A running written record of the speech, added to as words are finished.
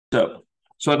So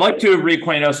I'd like to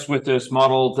reacquaint us with this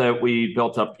model that we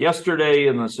built up yesterday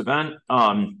in this event.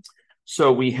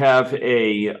 So we have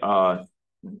a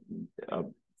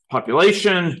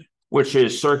population which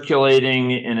is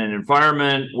circulating in an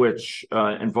environment which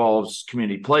involves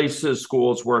community places,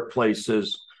 schools,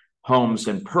 workplaces, homes,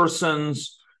 and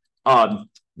persons.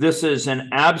 This is an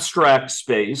abstract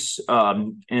space,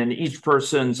 and each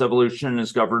person's evolution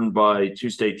is governed by two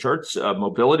state charts, a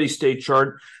mobility state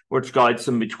chart, which guides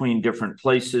them between different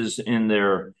places in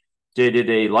their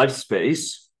day-to-day life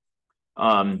space,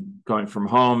 going from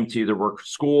home to either work or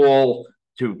school,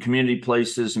 to community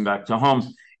places and back to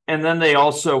home. And then they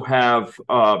also have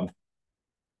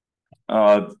bouts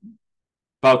of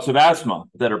asthma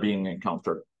that are being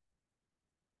encountered.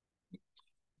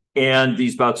 And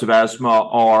these bouts of asthma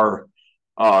are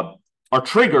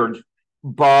triggered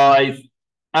by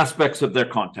aspects of their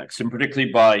context, and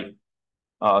particularly by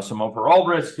some overall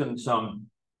risk and some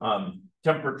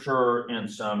temperature and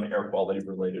some air quality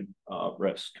related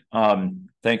risk.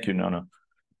 Thank you, Nona.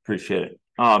 Appreciate it.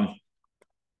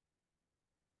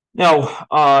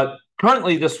 Now,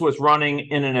 currently this was running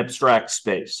in an abstract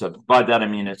space. So by that I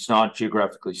mean it's not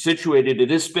geographically situated. It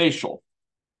is spatial.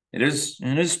 It is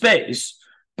space,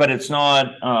 but it's not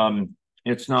a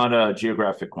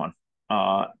geographic one.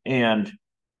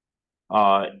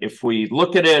 If we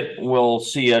look at it, we'll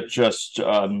see it just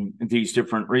these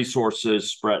different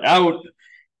resources spread out.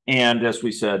 And as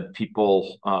we said,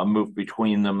 people move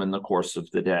between them in the course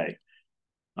of the day.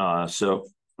 So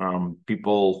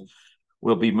people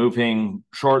will be moving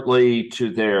shortly to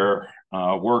their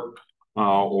work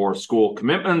or school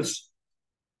commitments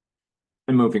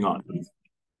and moving on.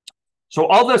 So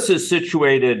all this is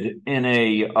situated in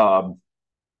an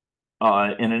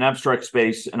abstract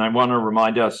space, and I want to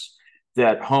remind us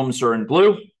that homes are in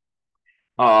blue,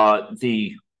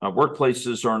 the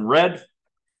workplaces are in red,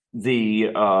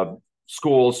 the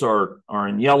schools are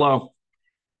in yellow,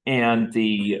 and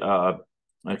the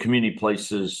community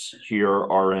places here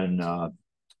are in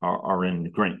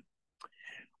green.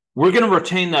 We're going to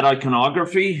retain that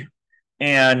iconography,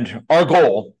 and our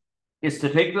goal is to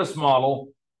take this model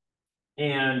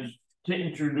and to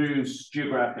introduce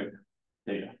geographic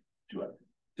data to it,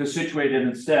 to situate it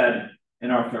instead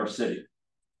in our fair city.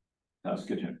 That's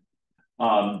good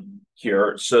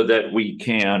here, so that we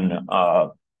can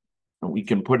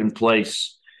put in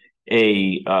place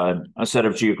a set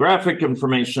of geographic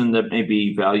information that may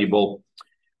be valuable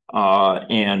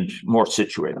and more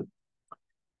situated.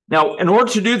 Now, in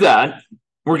order to do that,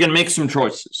 we're going to make some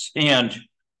choices, and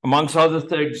amongst other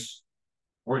things,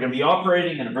 we're going to be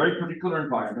operating in a very particular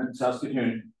environment,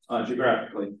 Saskatoon,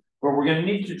 geographically, where we're going to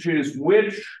need to choose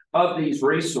which of these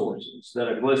resources that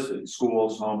I've listed,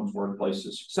 schools, homes,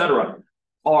 workplaces, etc.,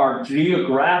 are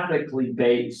geographically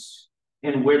based,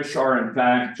 in which are in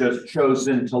fact just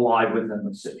chosen to lie within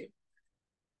the city.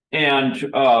 And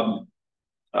for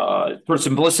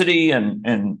simplicity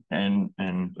and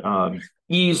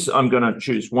ease, I'm going to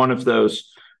choose one of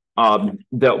those that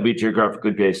will be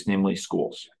geographically based, namely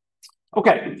schools.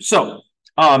 Okay, so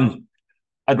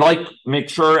I'd like to make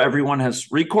sure everyone has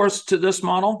recourse to this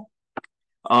model.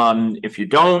 If you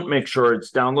don't, make sure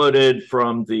it's downloaded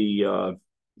from the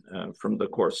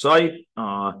course site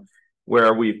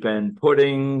where we've been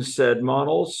putting said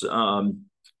models. Here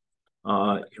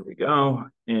we go,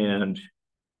 and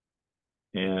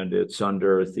it's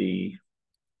under the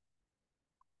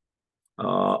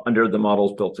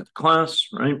models built into class,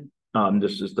 right?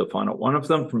 This is the final one of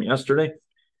them from yesterday.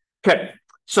 Okay,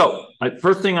 so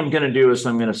first thing I'm going to do is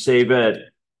I'm going to save it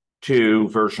to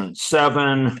version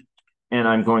 7, and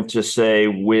I'm going to say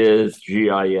with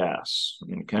GIS,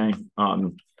 okay,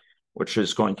 which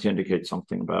is going to indicate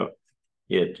something about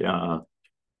it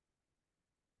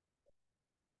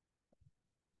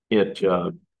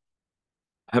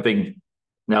having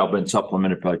now been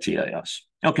supplemented by GIS.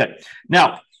 Okay,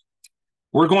 now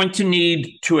we're going to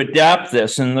need to adapt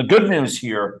this, and the good news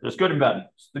here, there's good and bad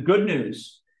news. The good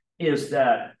news is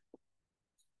that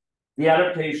the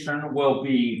adaptation will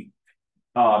be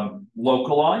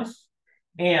localized,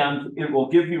 and it will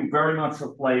give you very much a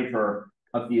flavor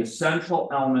of the essential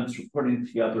elements for putting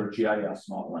together a GIS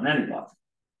model in any level.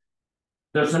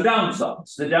 There's some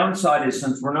downsides. The downside is,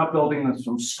 since we're not building this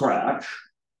from scratch,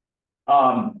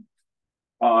 you're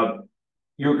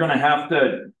going to have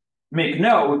to make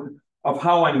note of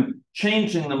how I'm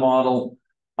changing the model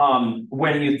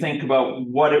when you think about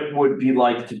what it would be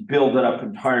like to build it up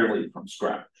entirely from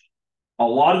scratch. A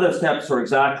lot of the steps are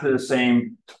exactly the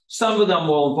same. Some of them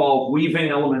will involve weaving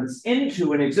elements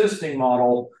into an existing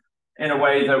model in a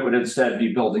way that would instead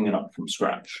be building it up from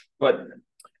scratch. But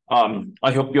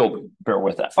I hope you'll bear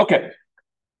with that. Okay.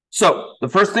 So the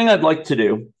first thing I'd like to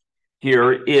do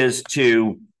here is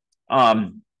to,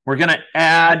 we're going to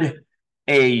add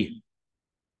an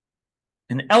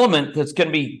element that's going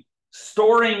to be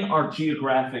storing our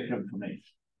geographic information.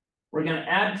 We're going to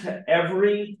add to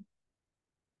every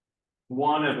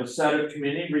one of a set of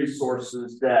community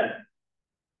resources that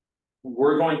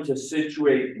we're going to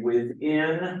situate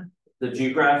within the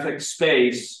geographic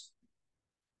space,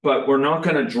 but we're not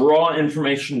going to draw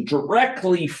information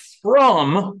directly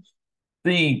from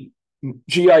the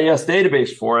GIS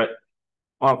database for it.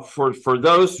 For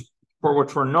those for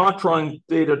which we're not drawing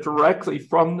data directly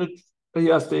from the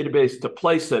GIS database to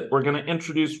place it, we're going to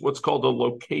introduce what's called a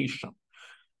location.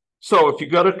 So if you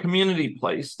go to community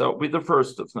place, that will be the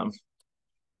first of them.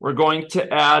 We're going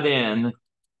to add in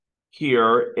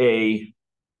here a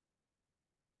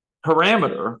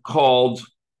parameter called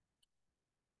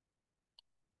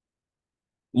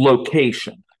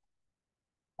location.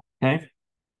 Okay.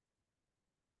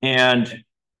 And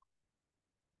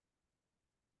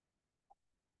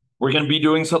we're going to be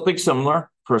doing something similar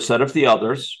for a set of the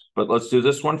others, but let's do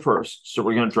this one first. So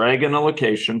we're going to drag in a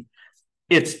location.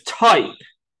 Its type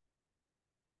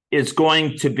is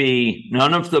going to be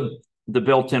none of the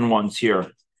built-in ones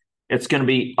here. It's going to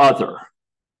be other.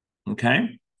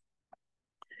 Okay.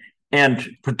 And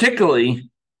particularly,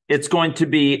 it's going to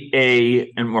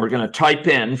be and we're going to type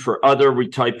in for other, we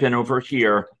type in over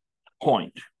here,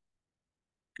 point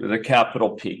with a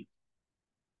capital P.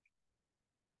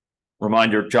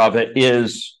 Reminder, Java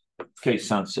is case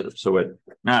sensitive, so it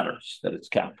matters that it's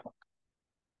capital.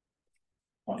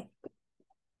 Point.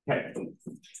 Okay.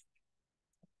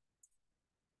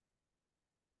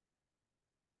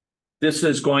 This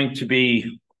is going to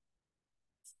be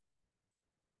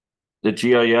the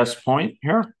GIS point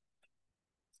here.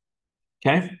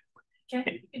 Okay.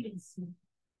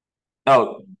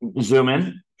 Oh, zoom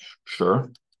in.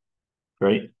 Sure.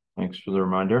 Great. Thanks for the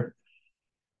reminder.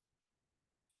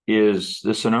 Is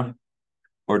this enough?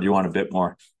 Or do you want a bit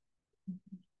more?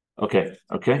 Okay.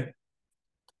 Okay.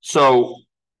 So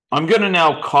I'm going to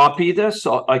now copy this.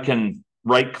 So I can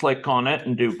right click on it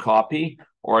and do copy,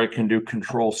 or I can do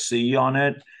Control C on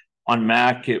it. On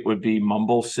Mac, it would be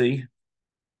Mumble C.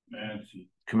 Command C.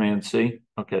 Command C.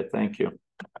 Okay. Thank you.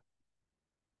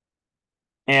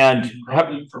 And you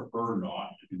probably prefer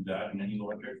not to do that in any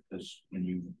logic, because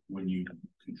when you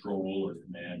control or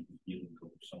command, you can go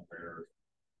somewhere.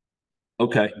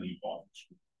 okay,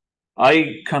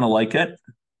 I kind of like it.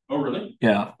 Oh, really?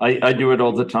 Yeah, I do it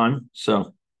all the time.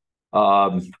 So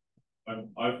I've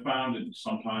found it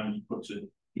sometimes puts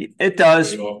it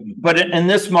does, but in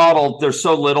this model, there's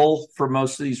so little for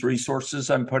most of these resources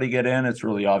I'm putting it in. It's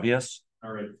really obvious.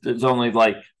 All right. There's only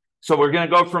like, so we're going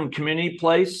to go from community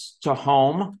place to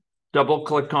home, double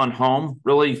click on home.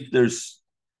 Really,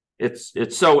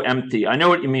 it's so empty. I know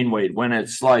what you mean, Wade, when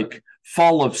it's like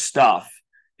full of stuff,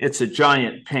 it's a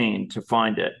giant pain to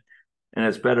find it. And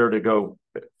it's better to go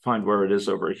find where it is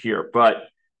over here. But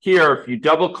here, if you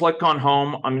double click on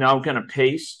home, I'm now going to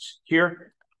paste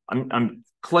here. I'm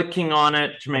clicking on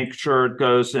it to make sure it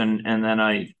goes, and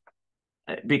then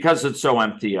because it's so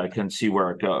empty, I can see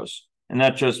where it goes. And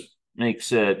that just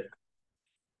makes it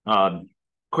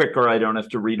quicker. I don't have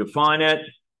to redefine it.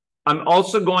 I'm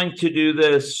also going to do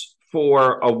this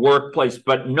for a workplace,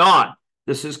 but not,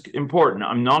 this is important,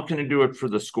 I'm not going to do it for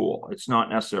the school. It's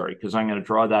not necessary because I'm going to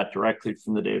draw that directly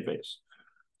from the database.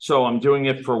 So I'm doing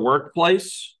it for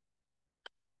workplace.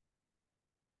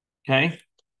 Okay.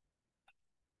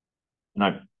 And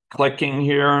I'm clicking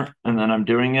here, and then I'm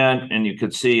doing it. And you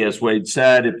could see, as Wade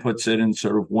said, it puts it in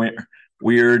sort of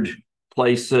weird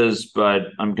places, but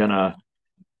I'm going to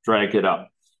drag it up.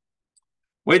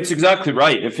 Wade's exactly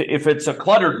right. If it's a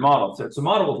cluttered model, if it's a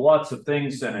model with lots of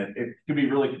things in it, it can be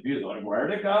really confusing. Like,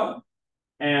 where'd it go?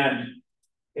 And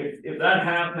if that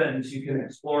happens, you can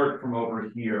explore it from over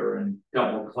here and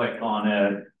double click on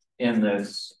it in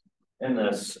this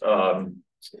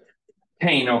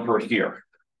pane over here.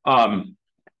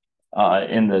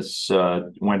 In this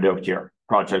window here,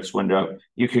 projects window,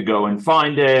 you could go and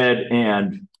find it,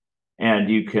 and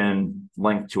you can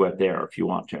link to it there if you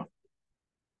want to,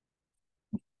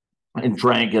 and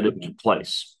drag it into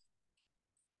place.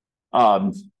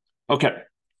 Okay,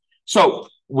 so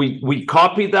we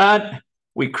copied that.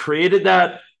 We created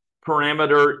that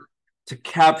parameter to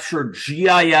capture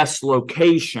GIS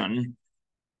location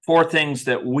for things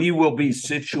that we will be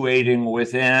situating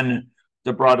within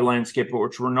the broader landscape,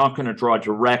 which we're not going to draw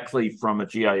directly from a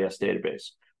GIS database.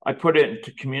 I put it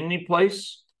into community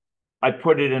place. I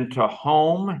put it into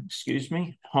home.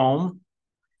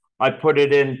 I put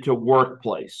it into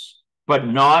workplace. but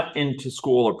not into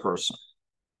school or person.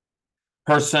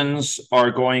 Persons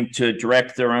are going to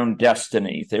direct their own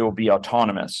destiny. They will be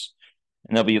autonomous,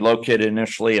 and they'll be located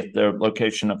initially at the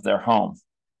location of their home.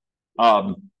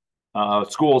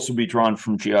 Schools will be drawn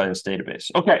from GIS database.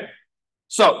 Okay,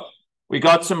 so we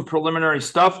got some preliminary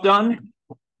stuff done.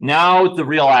 Now the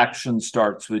real action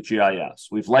starts with GIS.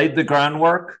 We've laid the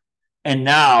groundwork, and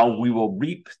now we will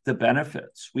reap the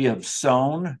benefits. We have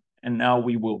sown, and now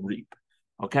we will reap.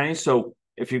 Okay, so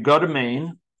if you go to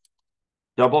main,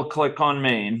 double click on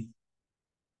main,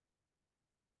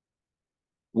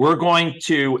 we're going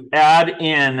to add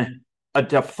in a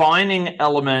defining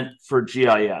element for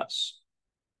GIS.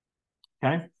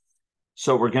 Okay,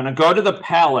 so we're going to go to the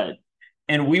palette,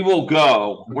 and we will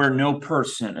go where no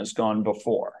person has gone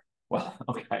before. Well,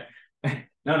 okay,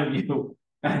 none of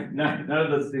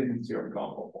the students here have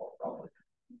gone before, probably.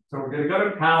 So we're going to go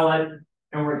to palette,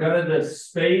 and we're going to the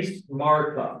space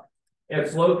markup.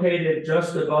 It's located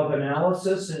just above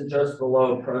analysis and just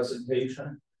below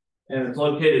presentation. And it's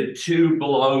located 2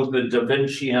 below the Da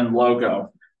Vincian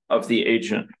logo of the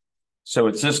agent. So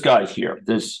it's this guy here,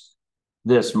 this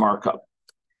markup.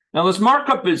 Now, this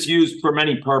markup is used for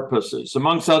many purposes.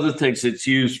 Amongst other things, it's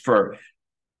used for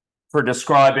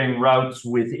describing routes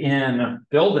within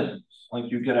buildings. Like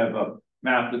you could have a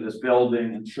map of this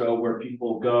building and show where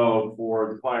people go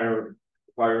for the fire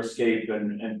escape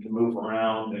and can move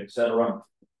around, etc.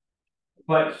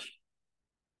 But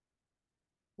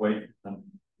wait,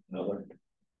 another.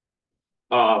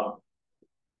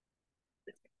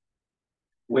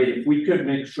 Wait, if we could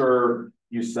make sure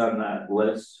you send that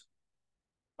list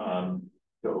to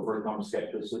overcome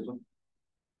skepticism.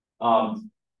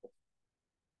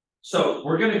 So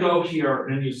we're going to go here,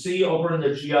 and you see over in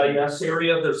the GIS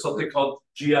area, there's something called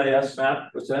GIS map.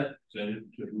 What's that?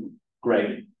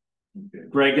 Greg. Okay.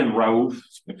 Greg and Raouf,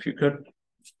 if you could.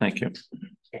 Thank you.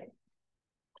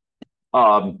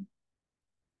 Or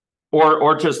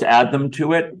just add them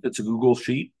to it. It's a Google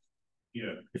sheet.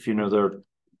 Yeah. If you know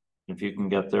if you can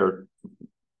get their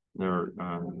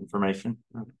information,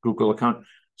 Google account.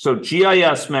 So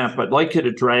GIS map, I'd like you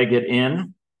to drag it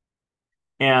in,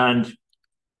 and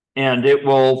it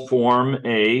will form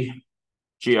a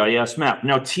GIS map.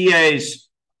 Now, TAs,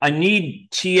 I need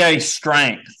TA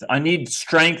strength. I need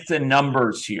strength in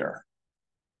numbers here.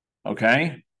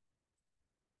 Okay.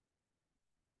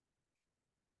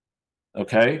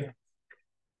 Okay.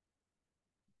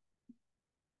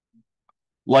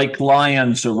 Like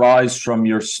lions arise from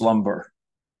your slumber,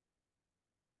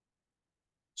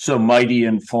 so mighty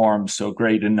in form, so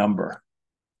great in number.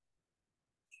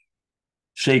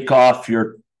 Shake off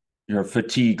your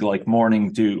fatigue like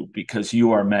morning dew, because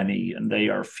you are many and they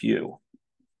are few.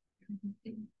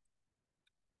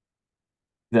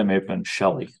 That may have been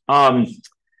Shelley.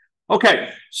 Okay,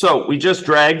 so we just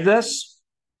dragged this,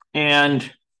 and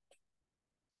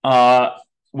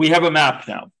we have a map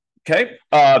now. Okay.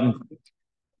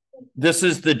 This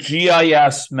is the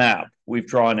GIS map we've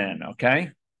drawn in.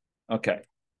 Okay. Okay.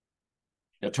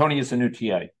 Yeah, Tony is a new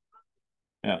TA.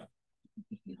 Yeah.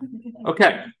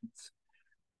 Okay.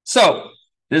 So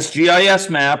this GIS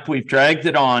map, we've dragged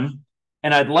it on,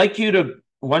 and I'd like you to,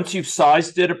 once you've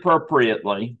sized it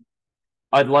appropriately,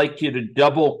 I'd like you to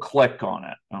double click on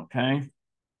it. Okay.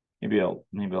 Maybe I'll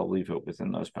leave it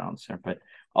within those bounds here, but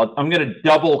I'm going to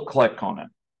double click on it.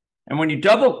 And when you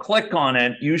double click on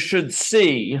it, you should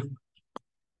see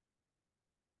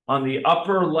on the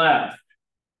upper left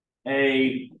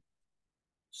a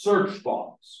search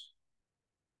box.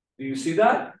 Do you see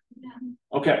that? Yeah.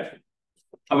 Okay.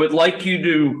 I would like you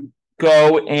to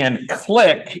go and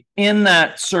click in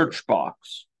that search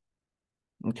box.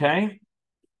 Okay.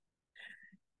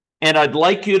 And I'd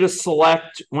like you to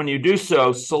select, when you do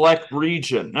so, select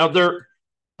region. Now,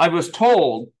 I was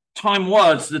told, time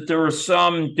was that there were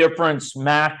some difference,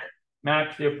 MAC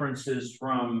differences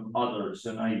from others.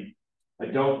 And I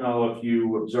don't know if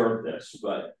you observed this,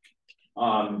 but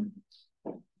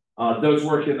those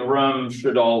working in the room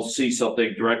should all see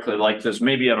something directly like this.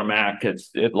 Maybe on a Mac,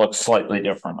 it looks slightly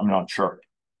different. I'm not sure.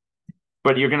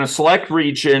 But you're going to select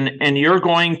region, and you're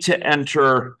going to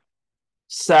enter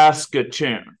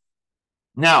Saskatoon.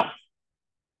 Now,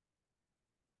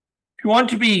 if you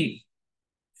want to be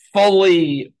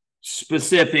fully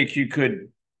specific, you could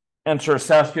enter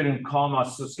Saskatoon,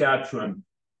 Saskatchewan.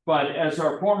 But as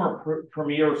our former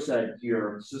premier said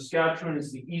here, Saskatchewan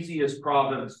is the easiest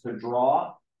province to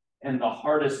draw and the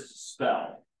hardest to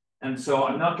spell. And so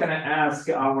I'm not going to ask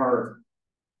our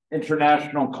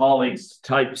international colleagues to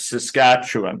type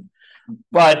Saskatchewan,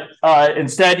 but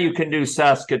instead you can do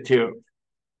Saskatoon.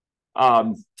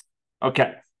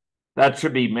 Okay, that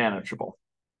should be manageable.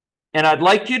 And I'd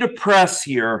like you to press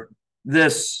here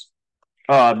this,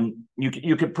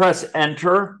 you could press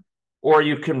enter, or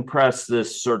you can press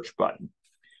this search button.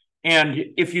 And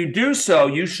if you do so,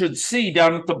 you should see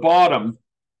down at the bottom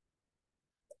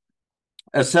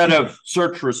a set of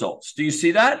search results. Do you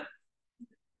see that?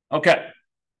 Okay.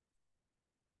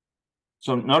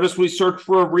 So notice we search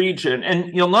for a region,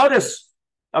 and you'll notice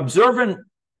observant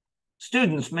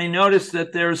students may notice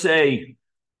that there's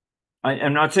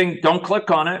I'm not saying don't click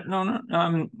on it.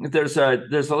 No. There's a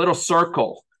little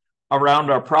circle around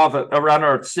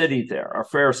our city there, our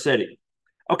fair city.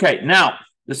 Okay, now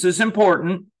this is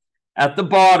important. At the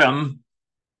bottom,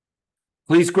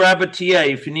 please grab a TA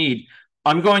if you need.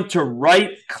 I'm going to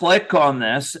right click on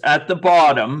this at the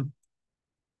bottom,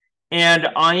 and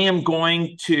I am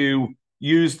going to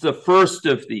use the first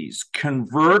of these,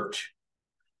 convert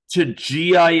to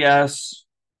GIS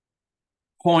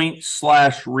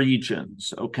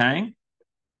point/regions. Okay.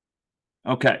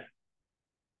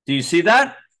 Do you see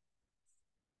that?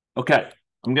 Okay,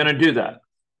 I'm going to do that.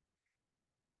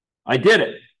 I did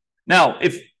it. Now,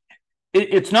 if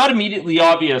it's not immediately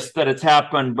obvious that it's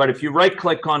happened, but if you right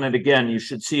click on it again, you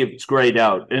should see it's grayed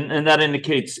out, and that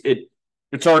indicates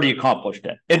it's already accomplished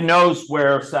it. It knows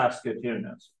where Saskatoon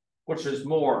is, which is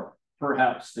more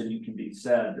perhaps than you can be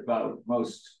said about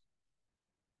most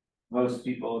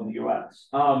people in the US.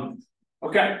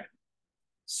 Okay,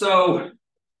 so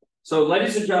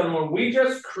ladies and gentlemen, we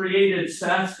just created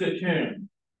Saskatoon.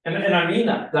 And I mean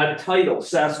that title,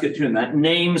 Saskatoon, that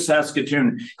name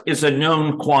Saskatoon is a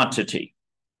known quantity.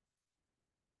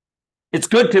 It's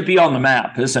good to be on the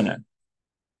map, isn't it?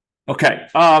 Okay,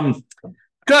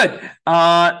 good.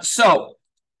 Right.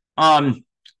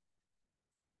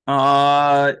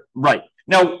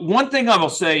 Now, one thing I will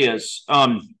say is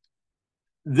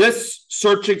this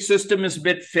searching system is a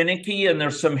bit finicky, and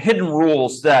there's some hidden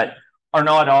rules that are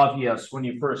not obvious when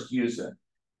you first use it.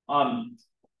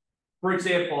 For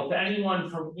example, if anyone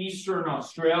from Eastern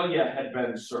Australia had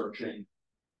been searching,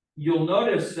 you'll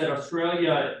notice that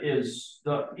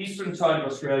the eastern side of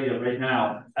Australia right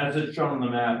now, as it's shown on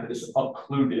the map, is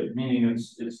occluded, meaning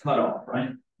it's cut off, right?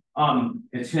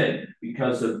 It's hidden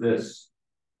because of this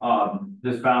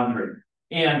boundary.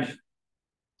 And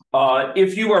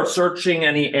if you are searching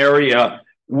any area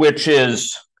which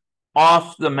is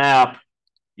off the map,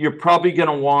 you're probably going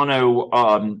to want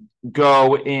to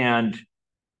go, and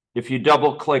if you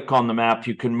double click on the map,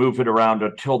 you can move it around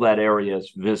until that area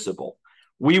is visible.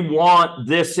 We want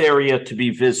this area to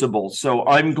be visible. So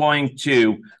I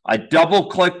double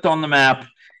clicked on the map,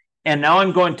 and now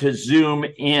I'm going to zoom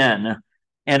in,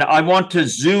 and I want to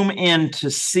zoom in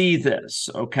to see this,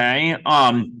 okay?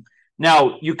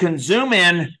 Now you can zoom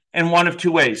in one of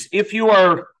two ways. If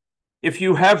you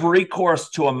have recourse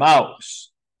to a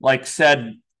mouse, like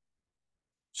said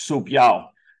Sup Yao,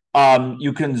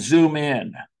 you can zoom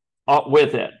in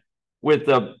with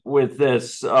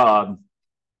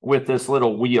this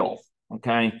little wheel,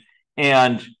 okay,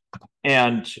 and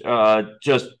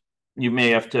just you may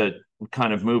have to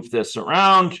kind of move this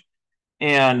around,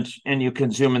 and you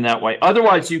can zoom in that way.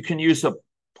 Otherwise, you can use a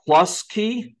plus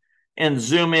key and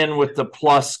zoom in with the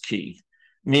plus key,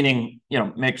 meaning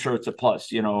make sure it's a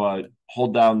plus.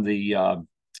 Hold down the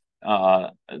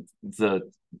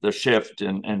shift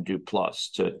and do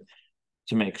plus to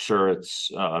make sure it's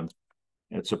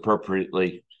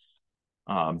appropriately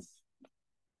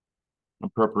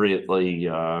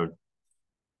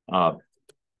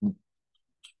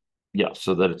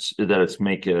so that it's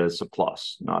make it as a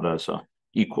plus, not as a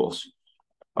equals.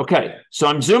 Okay, so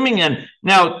I'm zooming in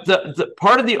now. The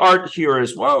part of the art here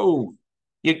is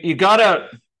you gotta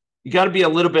be a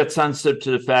little bit sensitive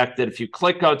to the fact that if you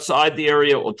click outside the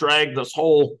area, it will drag this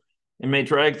whole. It may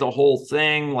drag the whole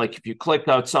thing. Like if you click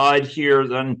outside here,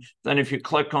 then if you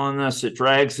click on this, it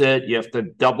drags it. You have to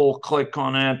double click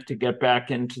on it to get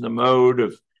back into the mode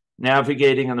of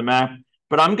navigating on the map.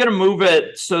 But I'm going to move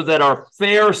it so that our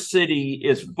fair city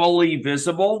is fully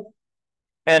visible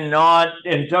and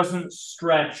doesn't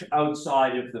stretch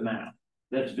outside of the map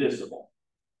that's visible.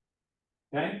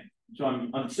 Okay, so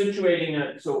I'm situating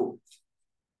it so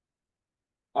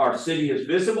our city is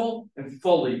visible and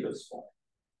fully visible.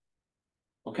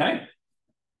 Okay.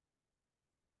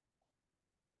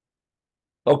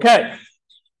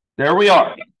 There we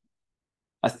are.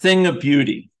 A thing of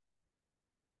beauty.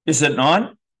 Is it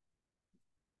not?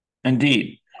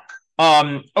 Indeed.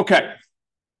 Okay.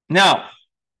 Now,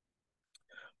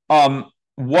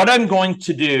 what I'm going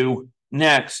to do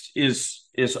next is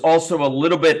also a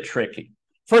little bit tricky.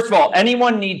 First of all,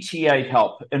 anyone need TA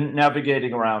help in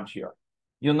navigating around here?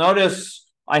 You'll notice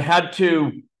I had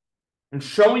to And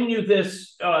showing you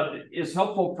this is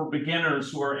helpful for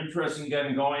beginners who are interested in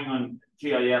getting going on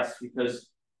GIS because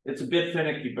it's a bit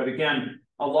finicky. But again,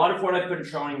 a lot of what I've been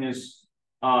showing is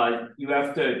you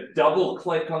have to double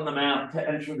click on the map to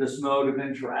enter this mode of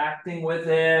interacting with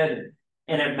it.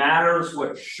 And it matters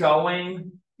what's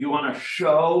showing. You want to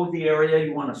show the area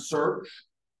you want to search.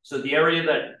 So the area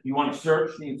that you want to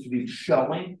search needs to be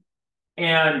showing.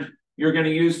 And you're going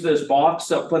to use this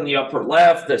box up in the upper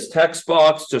left, this text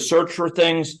box, to search for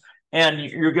things. And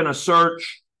you're going to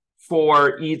search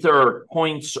for either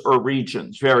points or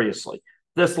regions variously.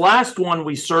 This last one,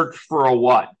 we searched for a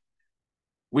what?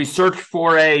 We searched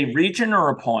for a region or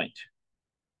a point?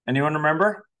 Anyone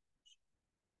remember?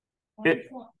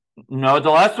 No, the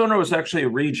last one was actually a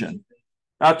region.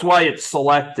 That's why it's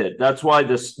selected. That's why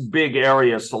this big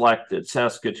area is selected,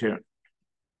 Saskatoon.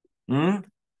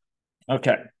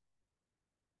 Okay.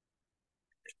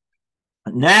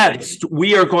 Next,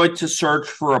 we are going to search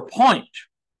for a point.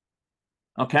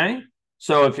 Okay.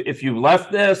 So if you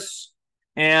left this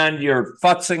and you're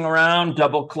futzing around,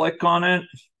 double click on it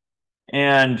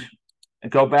and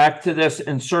go back to this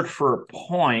and search for a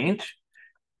point.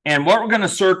 And what we're going to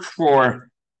search for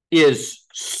is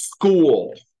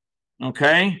school.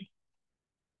 Okay.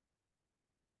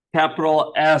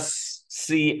 Capital SCHOOL.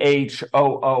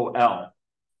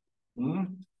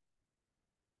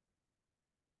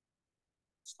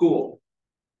 School.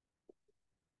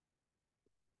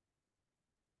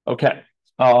 Okay.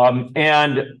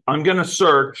 And I'm going to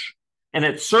search, and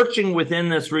it's searching within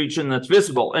this region that's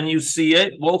visible. And you see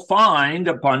it, we'll find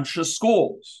a bunch of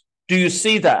schools. Do you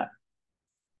see that?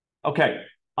 Okay.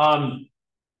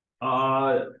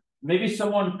 Maybe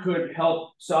someone could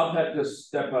help. Saab had to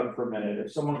step out for a minute.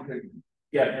 If someone could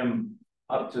get him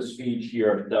up to speed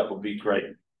here, that would be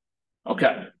great.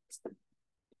 Okay.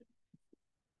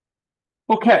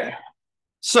 Okay.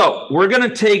 So we're going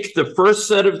to take the first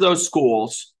set of those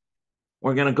schools.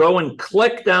 We're going to go and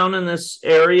click down in this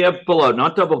area below,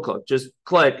 not double click, just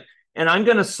click. And I'm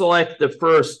going to select the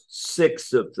first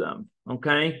 6 of them.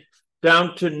 Okay.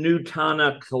 Down to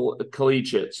Newtana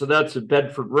Collegiate. So that's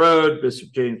Bedford Road,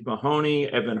 Bishop James Mahoney,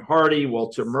 Evan Hardy,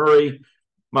 Walter Murray,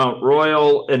 Mount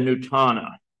Royal, and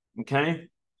Newtana. Okay.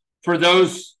 For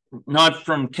those not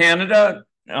from Canada,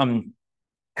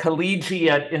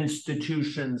 collegiate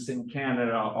institutions in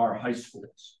Canada are high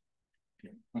schools.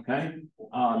 Okay.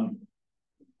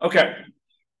 Okay.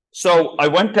 So I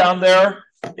went down there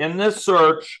in this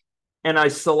search and I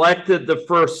selected the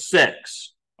first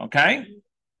 6. Okay.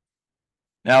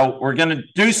 Now we're going to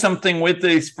do something with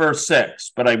these first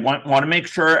 6, but I want to make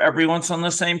sure everyone's on the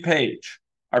same page.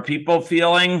 Are people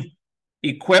feeling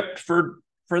equipped for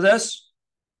this?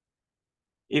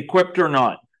 Equipped or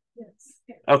not? Yes.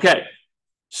 Okay.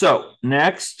 So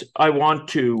next, I want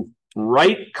to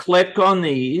right click on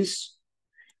these.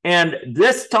 And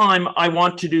this time I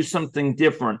want to do something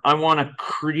different. I want to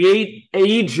create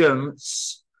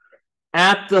agents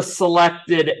at the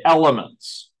selected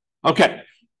elements. Okay.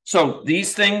 So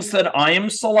these things that I am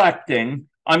selecting,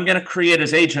 I'm going to create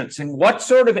as agents. And what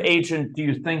sort of agent do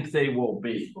you think they will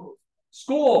be?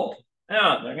 School.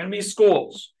 Yeah, they're going to be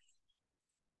schools.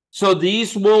 So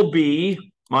these will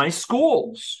be my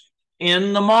schools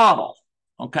in the model.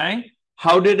 Okay.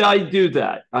 How did I do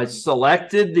that? I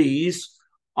selected these.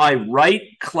 I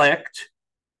right-clicked.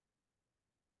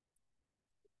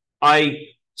 I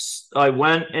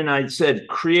went and I said,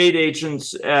 create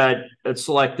agents at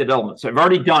selected elements. I've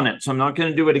already done it, so I'm not going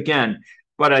to do it again.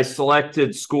 But I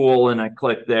selected school and I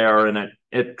clicked there and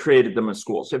it created them as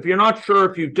schools. So if you're not sure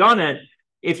if you've done it,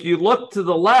 if you look to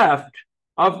the left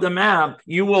of the map,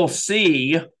 you will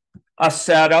see a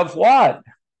set of what?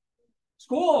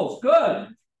 Schools. Good.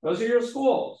 Those are your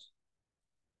schools.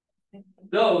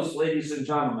 Those, ladies and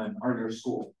gentlemen, are your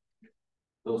schools.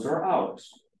 Those are our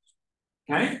schools.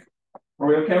 Okay? Are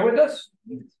we okay with this?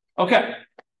 Okay.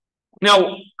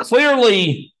 Now,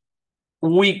 clearly,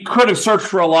 we could have searched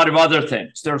for a lot of other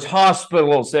things. There's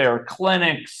hospitals, there are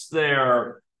clinics, there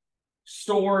are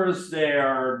stores, there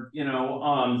are,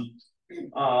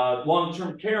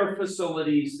 long-term care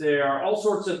facilities, there are all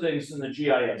sorts of things in the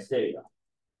GIS data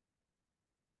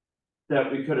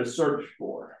that we could have searched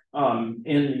for in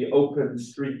the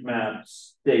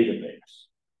OpenStreetMaps database.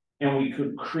 And we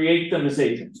could create them as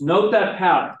agents. Note that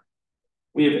pattern.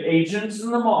 We have agents in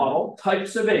the model,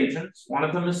 types of agents. One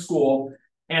of them is school.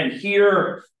 And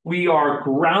here we are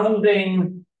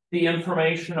grounding the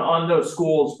information on those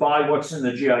schools by what's in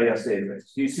the GIS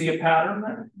database. Do you see a pattern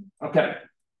there? Okay.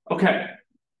 Okay.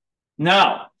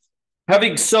 Now,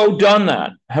 having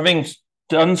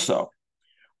done so,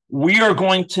 we are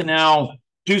going to now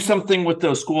do something with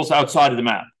those schools outside of the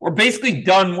map. We're basically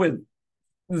done with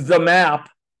the map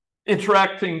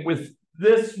interacting with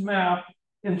this map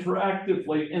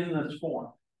interactively in this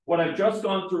form. What I've just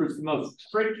gone through is the most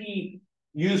tricky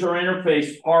user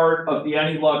interface part of the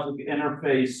AnyLogic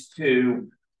interface to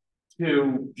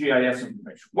GIS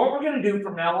information. What we're going to do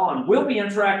from now on, we'll be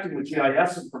interacting with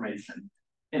GIS information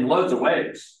in loads of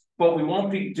ways, but we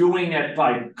won't be doing it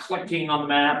by clicking on the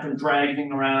map and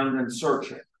dragging around and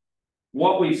searching.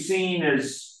 What we've seen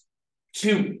is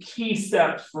two key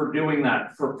steps for doing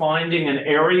that, for finding an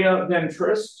area of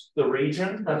interest, the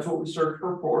region, that's what we search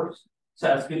for,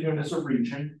 Saskatoon is a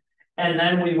region. And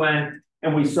then we went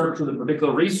and we searched for the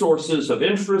particular resources of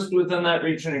interest within that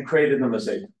region and created them as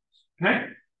agents. Okay?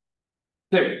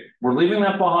 Okay, we're leaving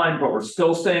that behind, but we're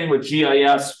still staying with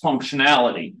GIS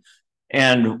functionality,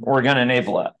 and we're going to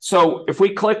enable that. So if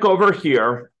we click over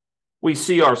here, we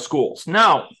see our schools.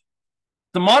 Now,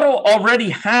 the model already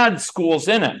had schools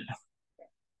in it.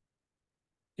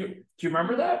 Do you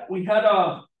remember that? We had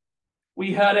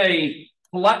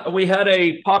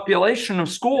a population of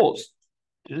schools.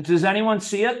 Does anyone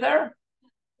see it there?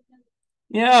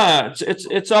 Yeah,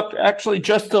 it's up actually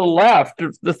just to the left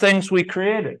of the things we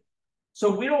created. So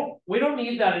we don't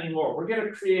need that anymore. We're going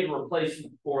to create a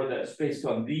replacement for this based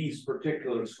on these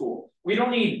particular schools. We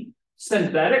don't need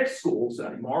synthetic schools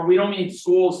anymore. We don't need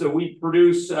schools that we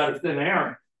produce out of thin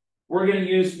air. We're going to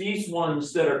use these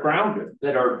ones that are grounded,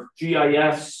 that are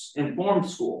GIS informed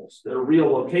schools, that are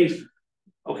real locations.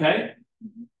 Okay?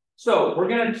 So we're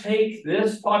going to take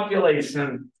this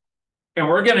population and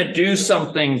we're going to do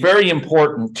something very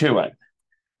important to it.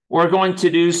 We're going to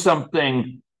do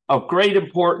something of great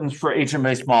importance for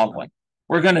agent-based modeling.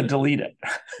 We're going to delete it.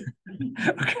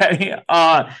 Okay.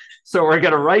 So we're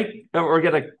going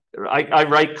to I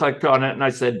right-clicked on it and I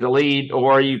said delete,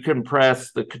 or you can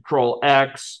press the Control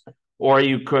X, or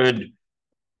you could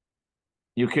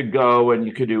go and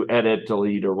you could do edit,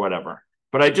 delete, or whatever.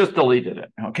 But I just deleted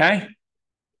it. Okay.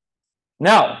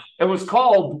 Now, it was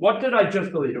called, what did I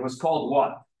just delete? It was called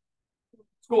what?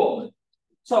 Schools.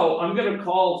 So I'm going to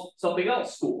call something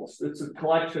else schools. It's a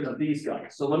collection of these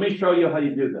guys. So let me show you how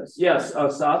you do this. Yes,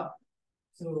 Sab?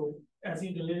 So as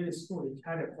you delivered the school, it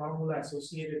had a formula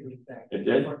associated with that. It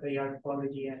did? For the air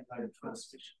quality and light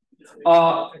transmission.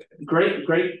 Great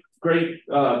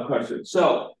question.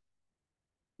 So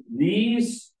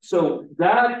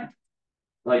that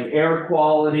like air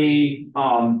quality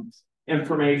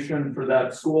information for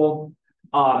that school,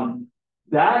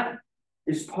 that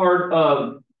is part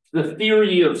of the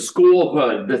theory of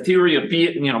schoolhood, the theory of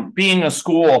being a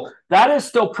school. That is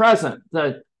still present.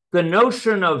 The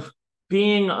notion of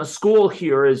being a school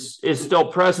here is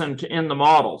still present in the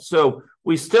model. So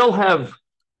we still have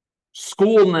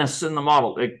schoolness in the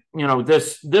model.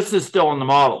 This is still in the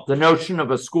model, the notion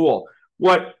of a school.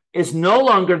 What is no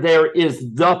longer there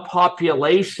is the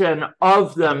population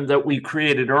of them that we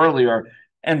created earlier.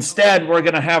 Instead, we're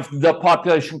going to have the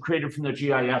population created from the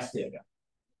GIS data.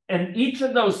 And each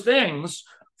of those things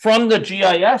from the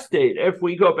GIS data, if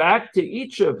we go back to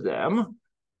each of them,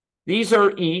 these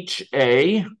are each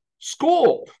a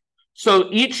school. So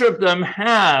each of them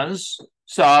has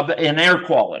an air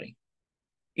quality.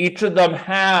 Each of them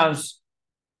has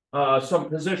some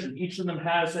position. Each of them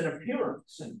has an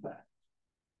appearance, in fact,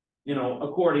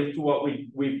 according to what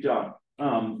we've done.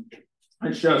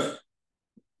 It's just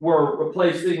we're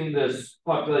replacing this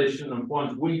population of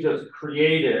ones we just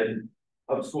created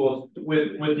of schools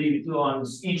with these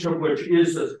ones, each of which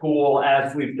is a school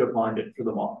as we've defined it for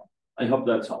the model. I hope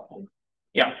that's helpful.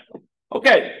 Yeah.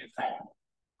 Okay.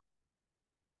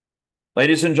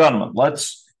 Ladies and gentlemen,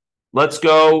 let's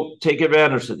go take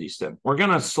advantage of these things. We're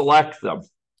going to select them.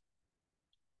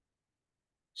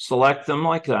 Select them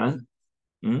like that.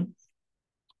 I'm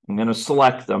going to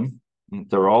select them.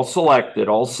 They're all selected,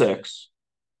 all 6.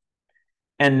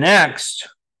 And next,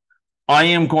 I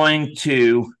am going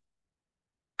to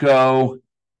go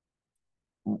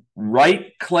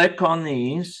right click on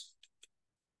these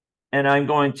and I'm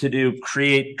going to do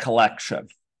create collection.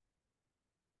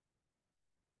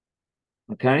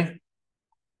 Okay.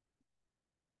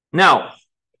 Now,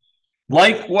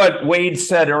 like what Wade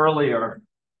said earlier,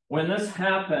 when this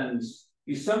happens,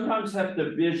 you sometimes have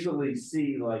to visually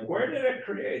see, like, where did it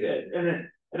create it? And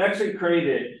it actually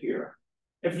created it here.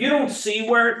 If you don't see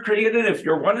where it created, if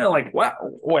you're wondering, like, wow,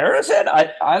 where is it?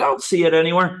 I don't see it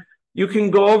anywhere. You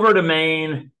can go over to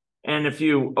main, and if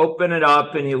you open it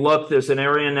up and you look, there's an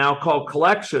area now called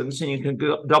collections, and you can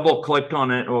double click on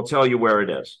it, and it will tell you where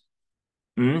it is.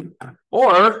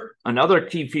 Or another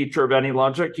key feature of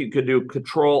AnyLogic, you could do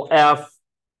Control F,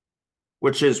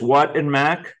 which is what in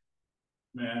Mac?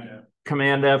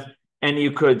 Command F, and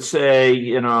you could say,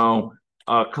 you know,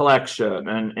 collection,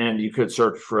 and you could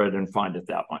search for it and find it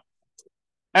that way.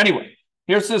 Anyway,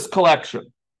 here's this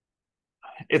collection.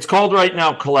 It's called right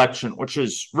now collection, which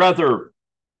is rather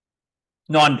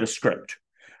nondescript.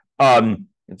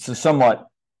 It's a somewhat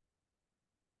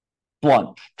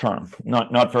blunt term,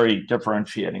 not very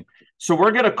differentiating. So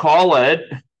we're going to call it,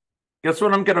 guess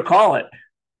what I'm going to call it?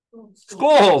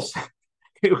 Schools.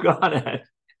 You got it.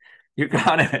 You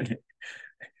got it.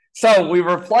 So we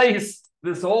replaced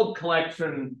this old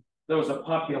collection. There was a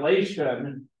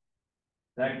population,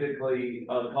 technically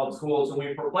called schools, and we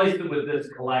replaced it with this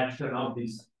collection of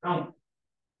these. Now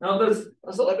there's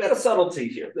a little bit of subtlety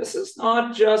here. This is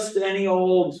not just any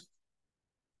old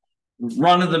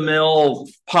run-of-the-mill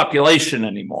population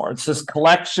anymore. It's this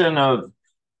collection of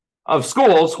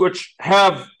schools which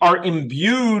are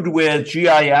imbued with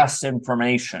GIS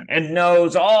information. It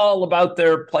knows all about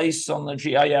their place on the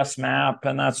GIS map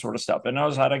and that sort of stuff. It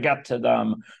knows how to get to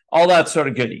them, all that sort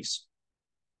of goodies.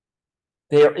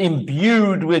 They are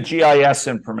imbued with GIS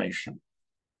information.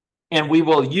 And we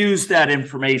will use that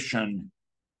information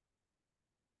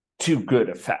to good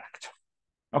effect.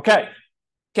 Okay.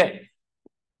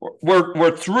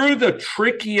 We're through the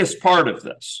trickiest part of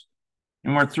this.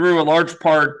 And we're through a large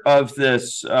part of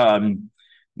this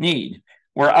need.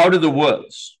 We're out of the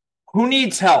woods. Who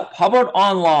needs help? How about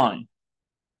online?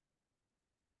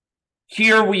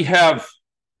 Here we have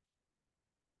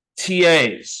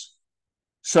TAs,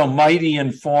 so mighty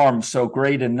in form, so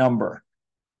great in number.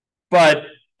 But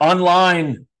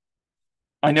online,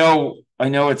 I know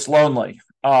it's lonely.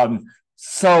 Can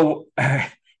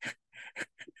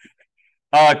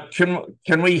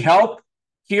we help?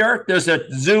 Here, there's a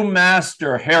Zoom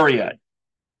master, Harriet,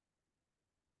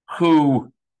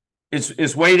 who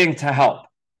is waiting to help.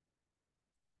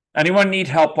 Anyone need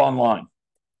help online?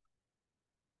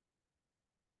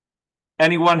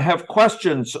 Anyone have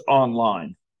questions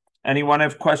online? Anyone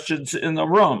have questions in the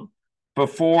room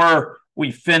before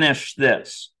we finish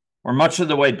this? We're much of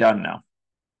the way done now.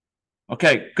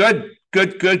 Okay, good.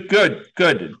 Great to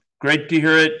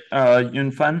hear it,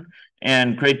 Yunfen,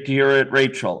 and great to hear it,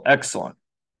 Rachel. Excellent.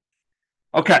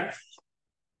 Okay.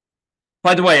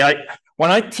 By the way,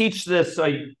 when I teach this,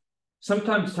 I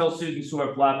sometimes tell students who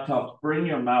have laptops, bring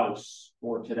your mouse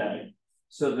for today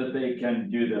so that they can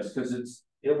do this, because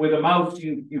with a mouse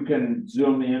you can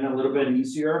zoom in a little bit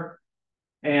easier,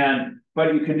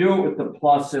 but you can do it with the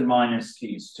plus and minus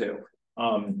keys too.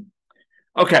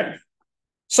 Okay,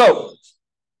 so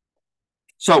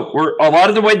we're a lot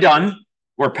of the way done.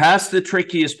 We're past the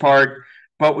trickiest part,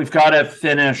 but we've got to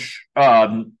finish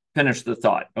the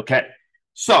thought. Okay,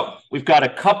 so we've got a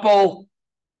couple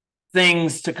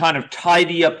things to kind of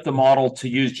tidy up the model to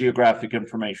use geographic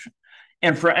information.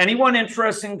 And for anyone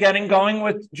interested in getting going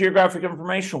with geographic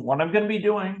information, what I'm going to be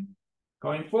doing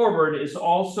going forward is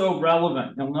also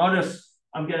relevant. You'll notice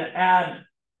I'm going to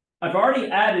I've already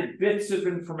added bits of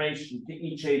information to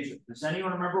each agent. Does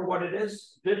anyone remember what it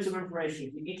is? Bits of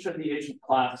information to each of the agent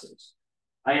classes.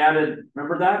 I added,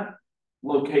 remember that?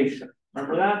 Location.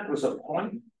 Remember that? It was a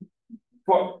point.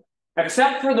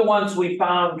 Except for the ones we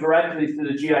found directly through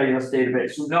the GIS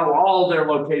database, who know all their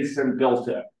location built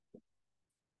in.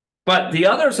 But the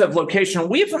others have location.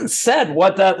 We haven't said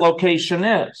what that location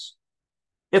is.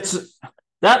 It's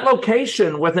that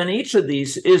location within each of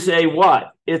these is a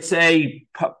what? It's a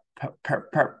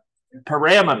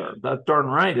parameter. That's darn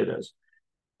right it is.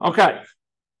 Okay.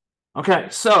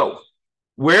 So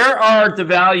where are the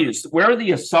values? Where are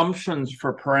the assumptions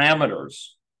for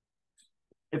parameters?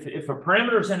 If a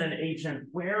parameter is in an agent,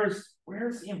 where's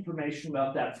the information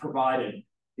about that provided?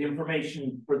 The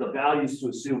information for the values to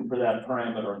assume for that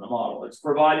parameter in the model. It's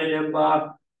provided in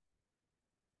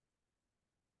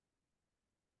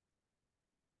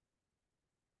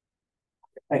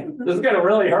this is going to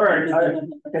really hurt.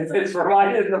 It's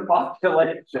provided in the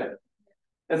population.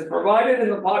 It's provided in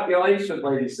the population,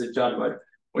 ladies and gentlemen.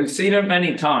 We've seen it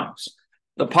many times.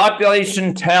 The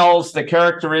population tells the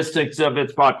characteristics of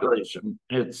its population.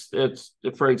 It's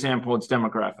for example, its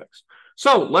demographics.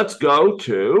 So let's go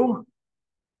to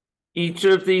each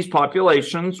of these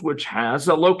populations, which has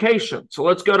a location. So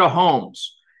let's go to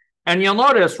homes. And you'll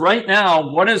notice right now,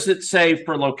 what does it say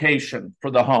for location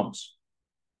for the homes?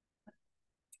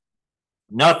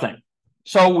 Nothing.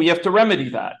 So we have to remedy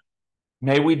that.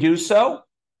 May we do so?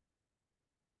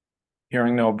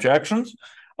 Hearing no objections.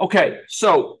 Okay,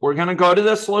 so we're going to go to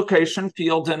this location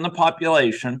field in the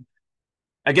population.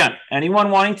 Again, anyone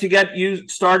wanting to get you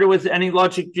started with any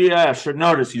logic GIS should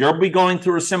notice you'll be going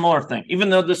through a similar thing.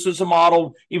 Even though this is a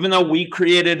model, even though we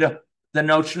created the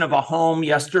notion of a home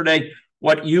yesterday,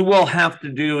 what you will have to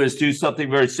do is do something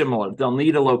very similar. They'll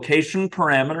need a location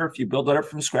parameter. If you build it up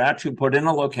from scratch, you put in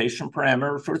a location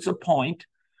parameter for it's a point.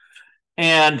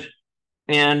 And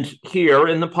here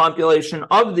in the population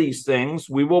of these things,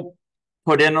 we will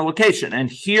put in a location. And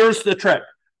here's the trick.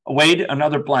 Wait,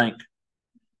 another blank.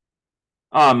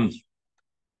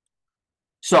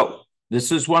 So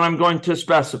this is what I'm going to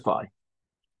specify.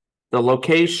 The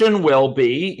location will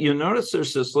be, you notice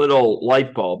there's this little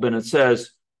light bulb and it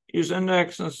says use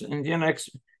index and index.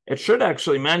 It should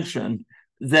actually mention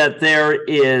that there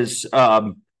is,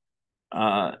 well,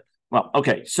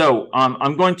 okay. So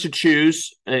I'm going to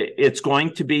choose, it's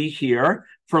going to be here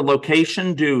for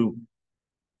location, do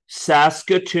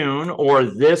Saskatoon or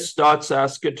this dot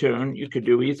Saskatoon. You could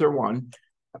do either one.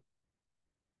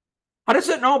 How does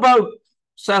it know about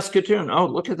Saskatoon? Oh,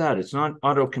 look at that. It's not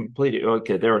auto-completed.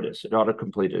 Okay, there it is. It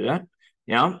auto-completed it.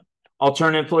 Yeah.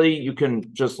 Alternatively, you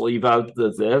can just leave out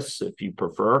the this if you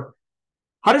prefer.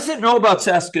 How does it know about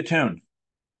Saskatoon?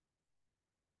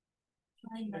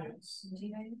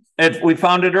 We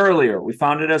found it earlier. We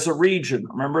found it as a region.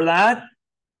 Remember that?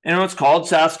 And it's called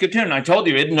Saskatoon. I told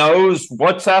you it knows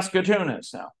what Saskatoon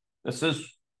is now. This is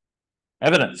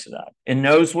evidence of that. It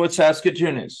knows what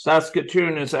Saskatoon is.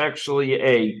 Saskatoon is actually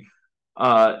a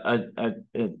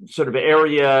sort of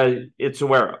area it's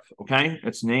aware of. Okay,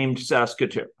 it's named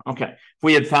Saskatoon. Okay, if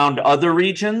we had found other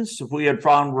regions, if we had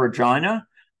found Regina,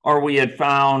 or we had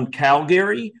found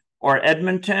Calgary or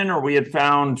Edmonton, or we had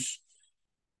found,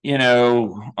 you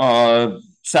know,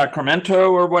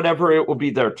 Sacramento or whatever, it will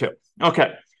be there too.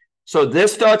 Okay, so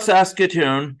this dot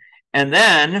Saskatoon, and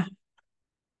then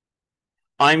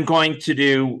I'm going to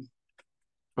do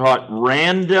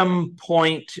random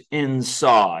point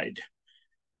inside.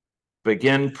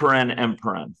 Begin paren, end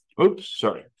paren. Oops,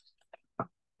 sorry.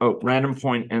 Oh, random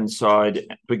point inside,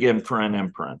 begin paren,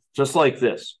 end paren. Just like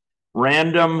this.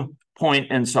 Random point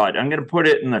inside. I'm going to put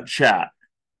it in the chat.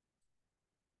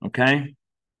 Okay.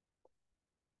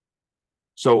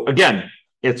 So again,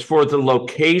 it's for the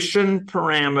location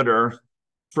parameter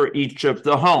for each of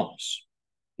the homes.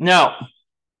 Now,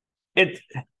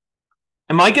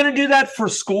 am I going to do that for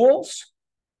schools?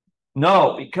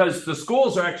 No, because the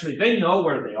schools are actually, they know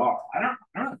where they are. I don't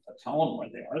have to tell them where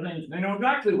they are. They know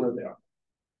exactly where they are.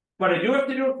 But I do have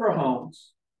to do it for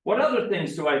homes. What other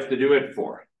things do I have to do it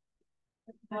for?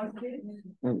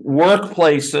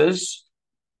 Workplaces.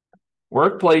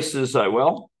 Workplaces, I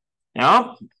will.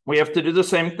 Yeah, we have to do the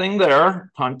same thing there.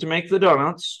 Time to make the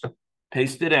donuts.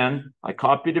 Paste it in. I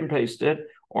copied and pasted,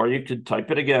 or you could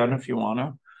type it again if you want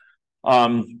to.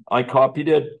 I copied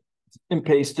it and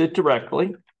pasted it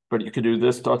directly. But you could do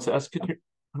this dot Saskatoon,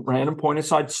 random point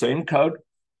inside, same code.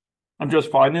 I'm just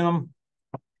finding them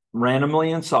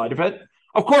randomly inside of it.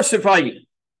 Of course, if I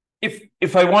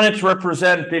wanted to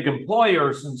represent big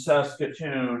employers in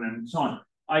Saskatoon and so on,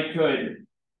 I could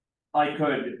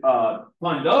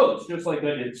find those just like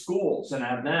I did schools and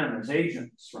have them as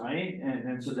agents, right?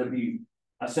 And so there'd be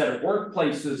a set of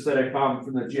workplaces that I found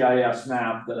from the GIS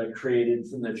map that I created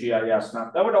from the GIS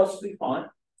map. That would also be fun.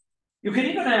 You can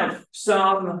even have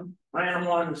some random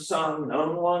ones, some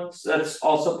known ones. That's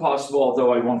also possible,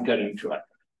 although I won't get into it.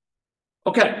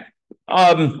 Okay.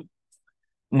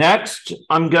 Next,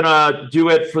 I'm going to do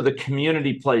it for the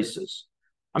community places.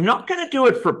 I'm not going to do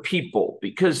it for people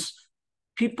because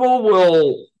people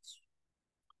will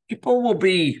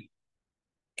be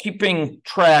keeping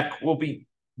track. We'll be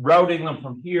routing them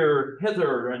from here,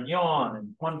 hither, and yon,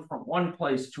 and from one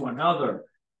place to another.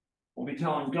 We'll be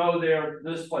telling them, go there,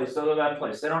 this place, go to that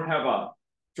place. They don't have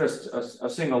just a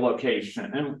single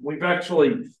location. And we're going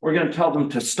to tell them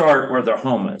to start where their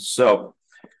home is. So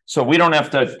we don't have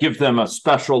to give them a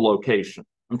special location.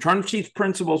 I'm trying to teach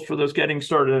principles for those getting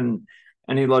started in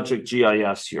AnyLogic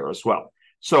GIS here as well.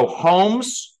 So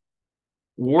homes,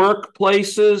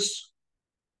 workplaces,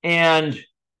 and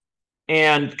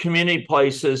community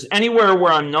places, anywhere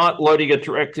where I'm not loading it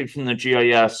directly from the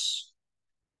GIS,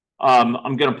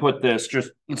 I'm going to put this,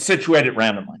 just situate it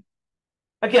randomly.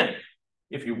 Again,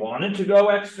 if you wanted to go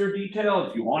extra detail,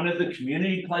 if you wanted the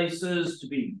community places to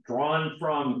be drawn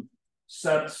from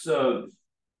sets of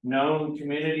known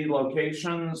community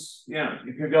locations, yeah,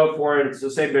 you could go for it. It's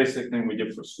the same basic thing we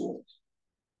did for schools.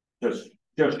 Just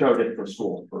code it for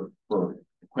school for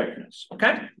quickness.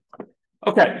 Okay.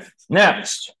 Okay.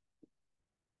 Next,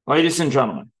 ladies and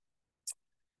gentlemen,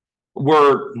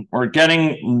 we're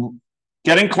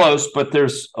getting close, but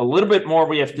there's a little bit more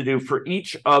we have to do for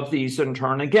each of these in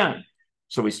turn again.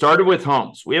 So we started with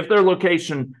homes. We have their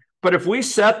location, but if we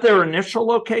set their initial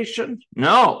location,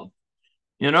 no.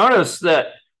 You notice that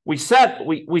we said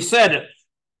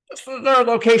this was our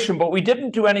location, but we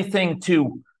didn't do anything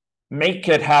to make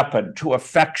it happen, to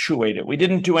effectuate it. We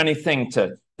didn't do anything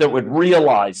that would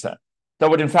realize it, that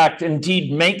would in fact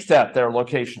indeed make that their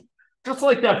location. Just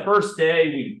like that first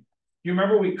day, you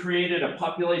remember we created a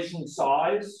population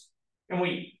size, and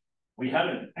we had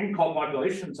an thing called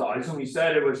population size, and we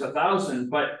said it was 1,000,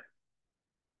 but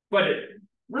it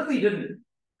really didn't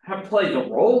play the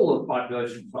role of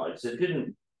population size. It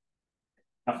didn't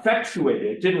effectuate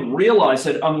it. It didn't realize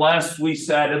it unless we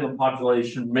said in the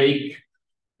population, make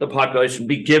the population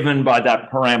be given by that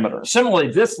parameter.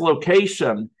 Similarly, this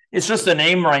location, it's just a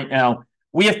name right now.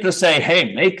 We have to say,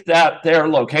 hey, make that their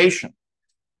location.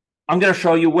 I'm going to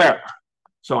show you where.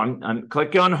 So I'm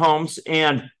clicking on homes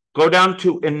and go down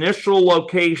to initial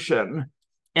location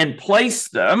and place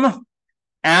them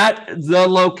at the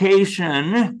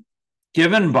location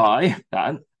given by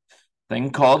that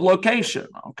thing called location,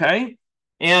 okay?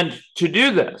 And to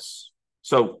do this,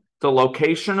 so the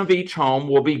location of each home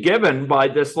will be given by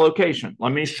this location.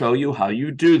 Let me show you how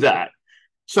you do that.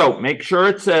 So make sure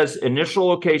it says initial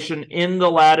location in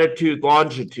the latitude,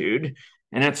 longitude,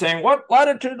 and it's saying, what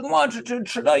latitude and longitude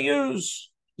should I use?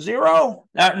 0?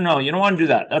 No, you don't want to do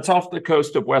that. That's off the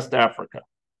coast of West Africa,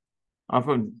 off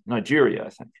of Nigeria, I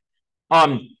think.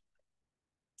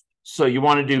 So you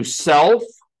want to do self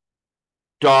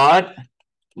dot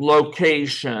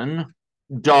location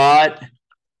dot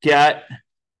get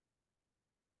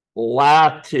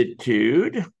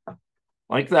latitude,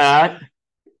 like that.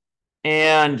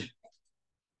 And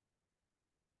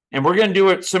we're going to do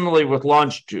it similarly with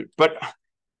longitude. But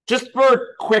just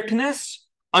for quickness,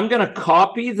 I'm going to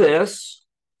copy this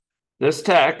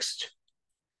text,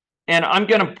 and I'm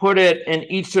going to put it in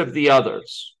each of the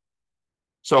others.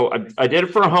 So I did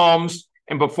it for homes,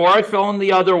 and before I fill in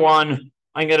the other one,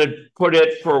 I'm going to put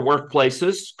it for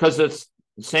workplaces because it's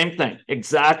the same thing,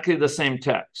 exactly the same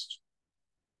text.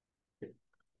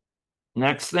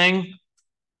 Next thing,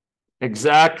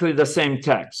 exactly the same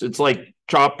text. It's like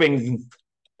chopping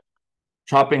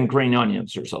green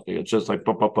onions or something. It's just like,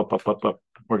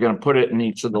 we're going to put it in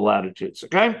each of the latitudes,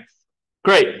 okay?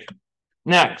 Great.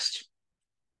 Next,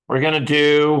 we're going to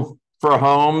do, for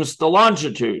homes, the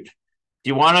longitude. Do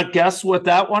you want to guess what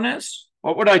that one is?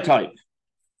 What would I type?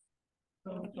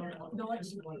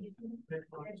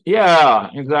 Yeah,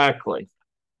 exactly.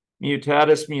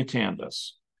 Mutatis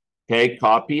mutandis. Okay,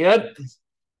 copy it.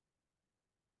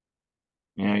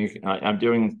 Yeah, I'm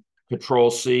doing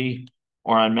Control-C,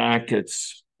 or on Mac,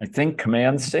 it's, I think,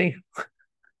 Command-C.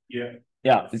 Yeah.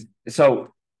 Yeah,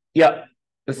 so, yeah,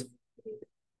 let's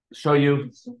show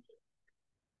you.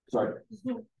 Sorry,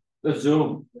 the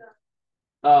Zoom.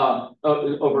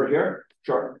 Over here?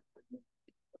 Sure.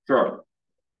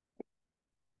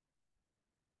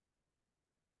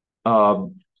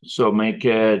 So make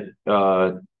it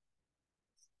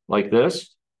like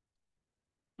this.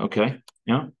 Okay,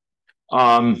 yeah.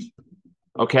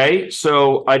 Okay,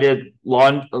 so I did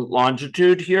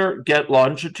longitude here, get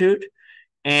longitude.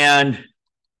 And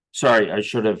sorry, I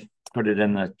should have put it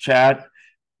in the chat.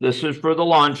 This is for the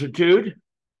longitude.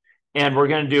 And we're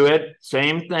going to do it,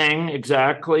 same thing,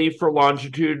 exactly for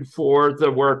longitude for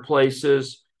the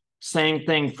workplaces, same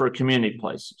thing for community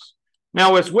places.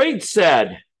 Now, as Wade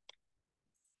said,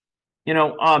 you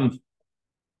know,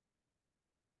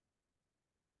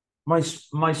 my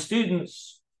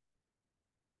students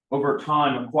over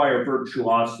time acquire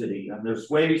virtuosity, and there's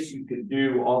ways you could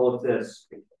do all of this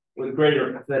with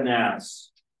greater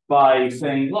finesse by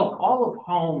saying, look, all of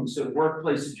homes and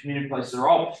workplaces, community places are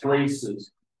all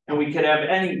places. And we could have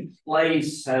any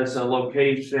place as a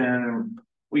location.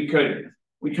 We could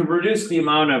reduce the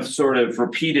amount of sort of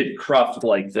repeated cruft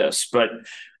like this. But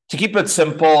to keep it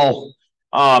simple,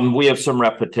 we have some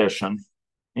repetition.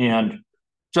 And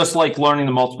just like learning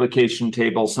the multiplication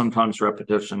table, sometimes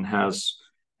repetition has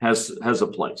a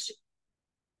place.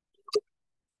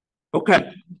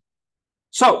 Okay.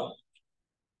 So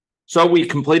we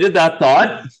completed that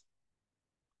thought.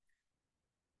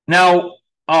 Now,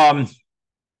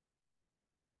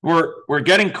 we're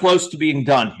getting close to being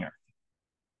done here.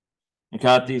 We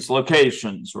got these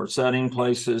locations, we're setting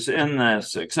places in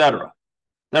this, etc.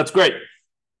 That's great.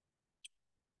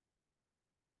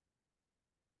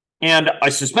 And I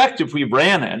suspect if we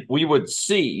ran it, we would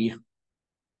see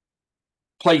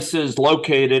places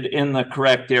located in the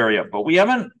correct area, but we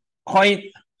haven't quite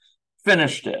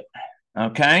finished it.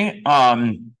 Okay.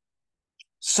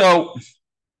 So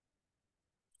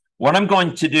what I'm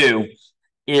going to do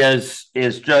is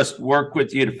just work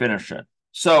with you to finish it.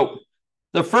 So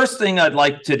the first thing I'd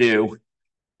like to do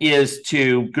is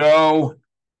to go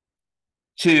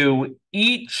to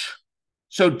each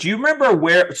So do you remember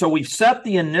where, so we've set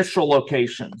the initial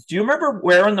locations. Do you remember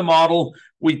where in the model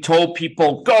we told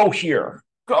people, go here,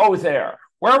 go there?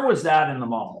 Where was that in the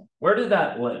model? Where did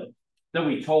that live? That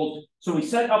we told, so we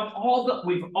set up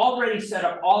we've already set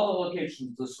up all the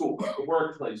locations, the school, the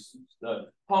workplaces, the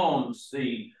homes,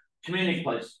 the community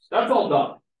places. That's all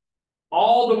done.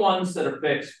 All the ones that are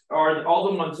fixed are all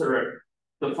the ones that are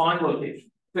defined locations,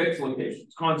 fixed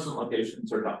locations, constant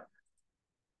locations are done.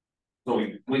 So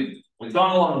we've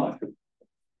gone a long way.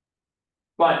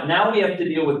 But now we have to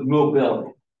deal with mobility.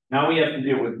 Now we have to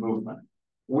deal with movement.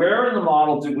 Where in the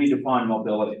model did we define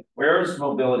mobility? Where is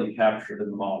mobility captured in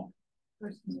the model?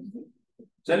 It's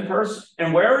in person.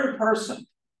 And where in person?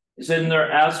 Is it in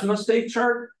their asthma state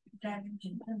chart?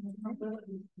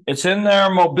 It's in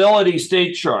their mobility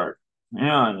state chart.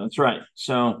 Yeah, that's right.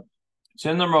 So it's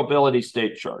in their mobility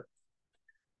state chart.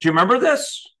 Do you remember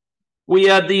this? We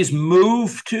had these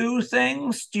move to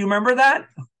things. Do you remember that?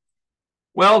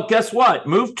 Well, guess what?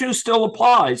 Move to still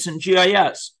applies in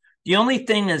GIS. The only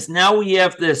thing is now we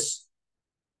have this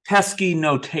pesky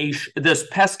notation, this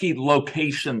pesky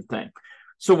location thing.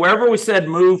 So wherever we said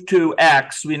move to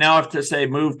X, we now have to say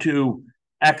move to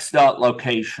X dot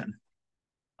location.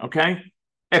 Okay?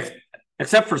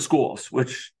 Except for schools,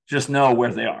 which just know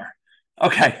where they are.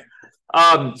 Okay.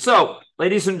 So,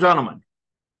 ladies and gentlemen,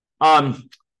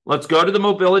 let's go to the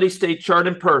mobility state chart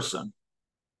in person.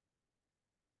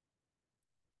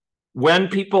 When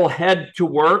people head to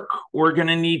work, we're going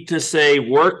to need to say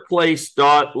workplace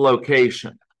dot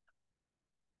location.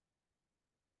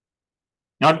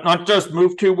 Not just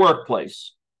move to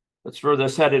workplace. That's for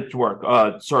this headed to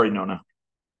work. Sorry, Nona.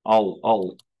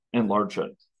 I'll enlarge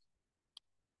it.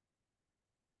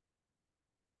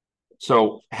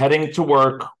 So heading to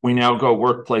work, we now go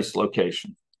workplace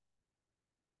location.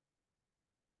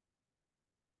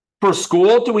 For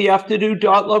school, do we have to do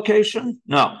dot location?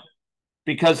 No,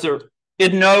 because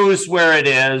it knows where it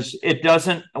is. It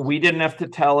doesn't, we didn't have to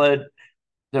tell it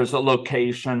there's a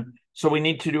location. So we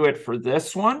need to do it for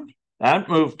this one, that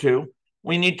move to.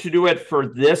 We need to do it for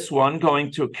this one,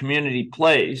 going to a community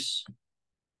place.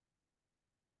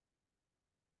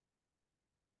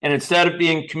 And instead of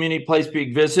being community place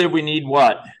being visited, we need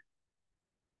what?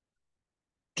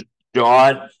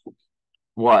 Dot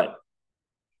what?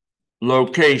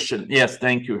 Location. Yes,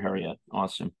 thank you, Harriet.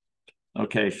 Awesome.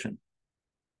 Location.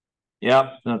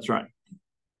 Yep, that's right.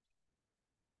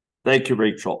 Thank you,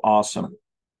 Rachel. Awesome.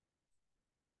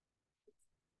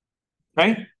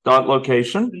 Okay, dot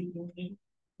location. We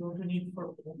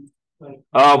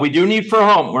do need for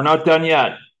home. We're not done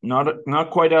yet.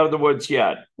 Not quite out of the woods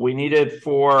yet. We need it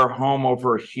for home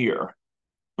over here.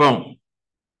 Boom.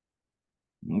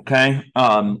 Okay.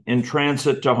 In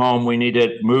transit to home, we need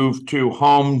it move to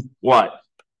home. What?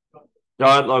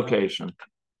 Dot location.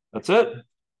 That's it.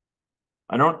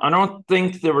 I don't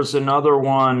think there was another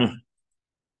one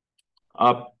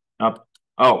up.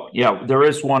 Oh, yeah, there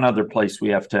is one other place we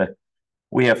have to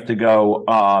go.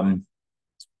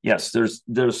 Yes,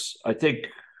 there's I think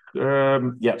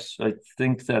yes, I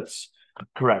think that's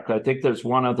correct. I think there's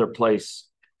one other place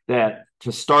that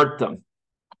to start them.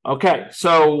 Okay,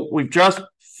 so we've just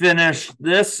finished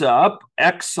this up.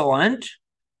 Excellent.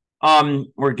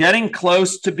 We're getting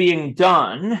close to being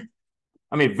done.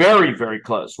 I mean, very, very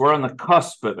close. We're on the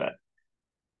cusp of it.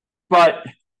 But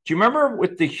do you remember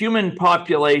with the human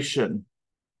population,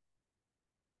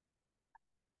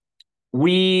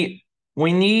 we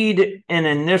need an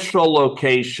initial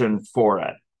location for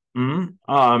it.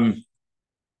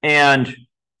 And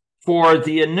for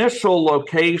the initial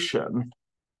location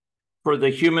for the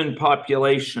human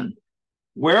population,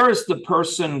 where is the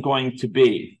person going to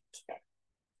be?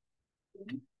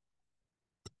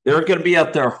 They're going to be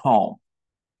at their home.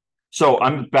 So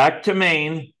I'm back to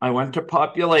Maine. I went to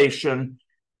population,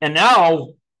 and now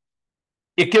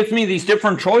it gives me these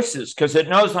different choices because it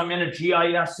knows I'm in a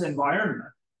GIS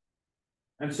environment.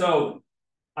 And so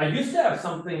I used to have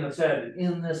something that said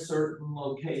in this certain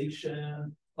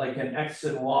location, like an X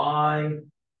and Y.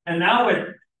 And now it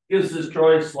gives this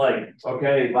choice like,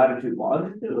 okay, latitude,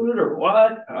 longitude, or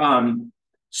what?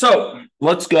 So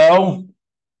let's go.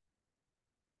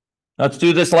 Let's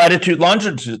do this latitude,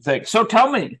 longitude thing. So tell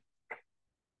me,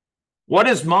 what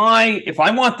is if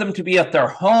I want them to be at their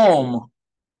home,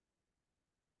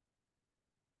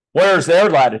 where's their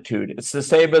latitude? It's the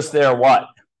same as their what?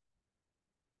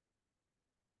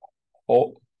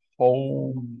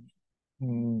 Home's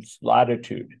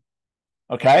latitude.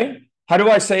 Okay. How do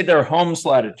I say their home's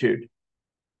latitude?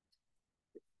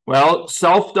 Well,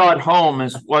 self.home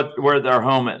is where their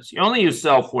home is. You only use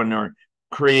self when they're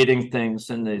creating things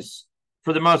in these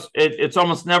for the most, it's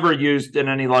almost never used in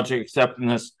any logic except in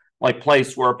this like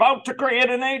place we're about to create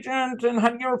an agent and how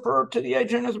do you refer to the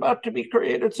agent is about to be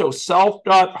created. So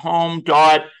self.home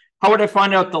dot, how would I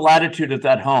find out the latitude of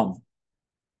that home?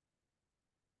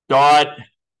 Dot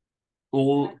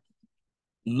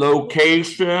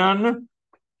location,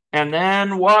 and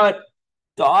then what?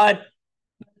 Dot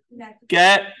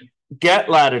get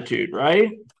latitude,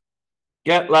 right?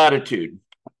 Get latitude.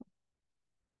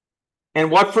 And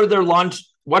what for their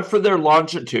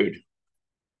longitude?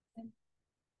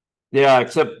 Yeah,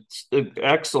 except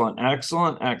excellent.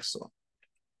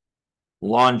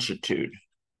 Longitude.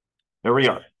 There we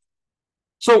are.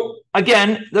 So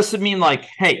again, this would mean like,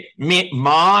 hey,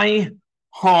 my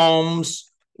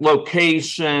home's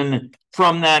location,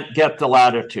 from that get the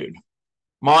latitude.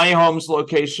 My home's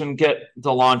location, get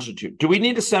the longitude. Do we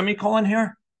need a semicolon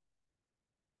here?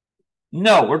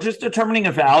 No, we're just determining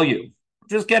a value.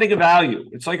 Just getting a value.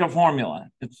 It's like a formula.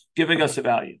 It's giving us a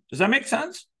value. Does that make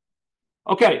sense?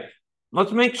 Okay,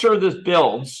 let's make sure this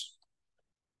builds.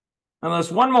 And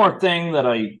there's one more thing that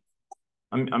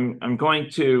I'm going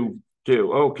to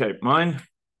do. Okay, mine.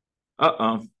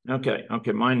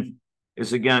 Okay, mine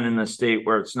is again in the state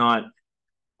where it's not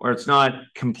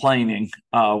complaining.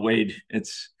 Wade,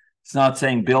 it's not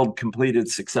saying build completed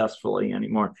successfully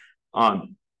anymore.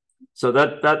 So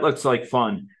that looks like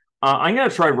fun. I'm going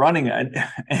to try running it,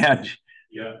 and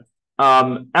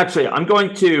actually, I'm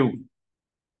going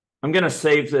to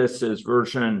save this as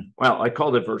version. Well, I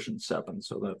called it version 7,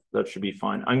 so that should be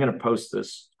fine. I'm going to post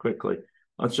this quickly.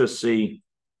 Let's just see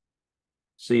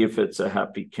if it's a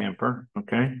happy camper.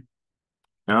 Okay.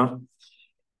 No.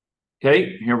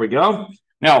 Okay. Here we go.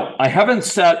 Now I haven't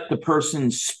set the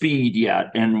person's speed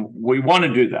yet, and we want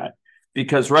to do that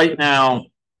because right now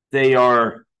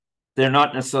they're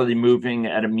not necessarily moving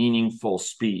at a meaningful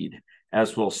speed,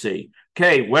 as we'll see.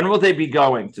 Okay, when will they be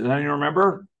going? Does anyone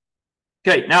remember?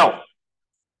 Okay, now,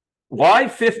 why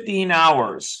 15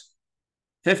 hours?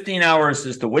 15 hours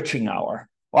is the witching hour.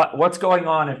 What's going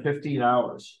on at 15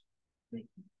 hours?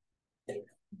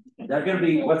 They're going to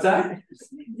be, what's that?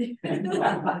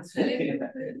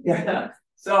 Yeah.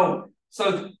 So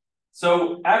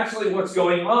actually what's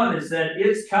going on is that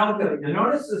it's calculating. You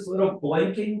notice this little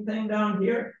blinking thing down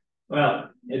here? Well,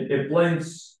 it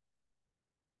blinks.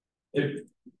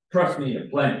 Trust me,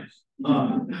 it blinks.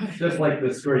 Just like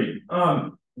the screen.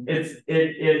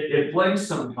 It blinks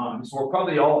sometimes. We're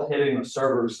probably all hitting the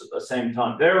servers at the same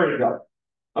time. There we go.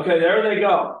 Okay, there they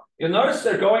go. You'll notice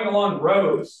they're going along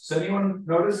roads. Does anyone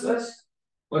notice this?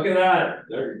 Look at that.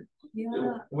 They're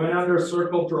went under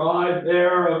Circle Drive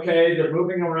there. Okay, they're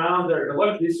moving around.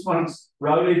 Look, these ones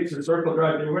routed to Circle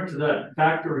Drive. They went to that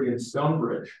factory in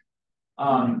Stonebridge.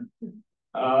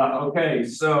 Okay,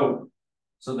 so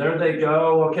there they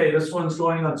go. Okay, this one's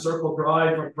going on Circle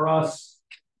Drive across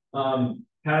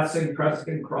passing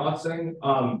Preston Crossing.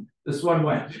 This one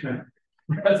went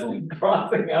Preston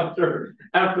Crossing after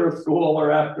school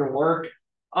or after work.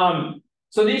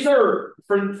 So these are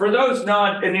for those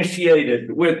not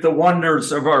initiated with the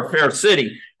wonders of our fair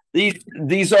city.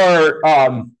 These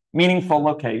are meaningful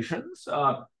locations,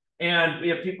 and we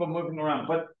have people moving around,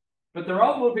 but they're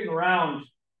all moving around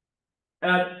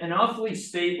at an awfully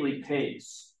stately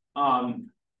pace. And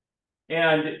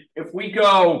if we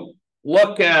go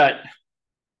look at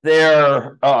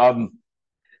their, the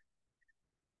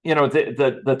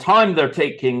time they're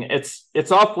taking,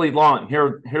 it's awfully long.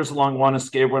 Here's along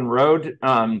Wanascawen Road,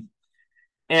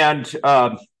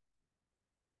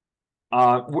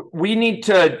 we need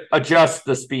to adjust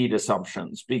the speed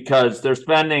assumptions because they're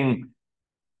spending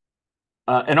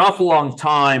an awful long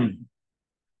time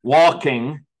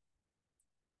walking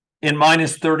in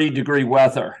minus 30-degree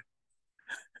weather,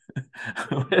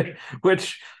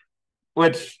 which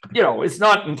is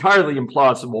not entirely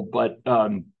implausible, but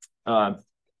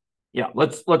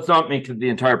let's not make it the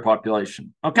entire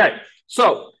population. Okay,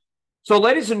 so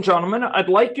ladies and gentlemen, I'd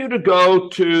like you to go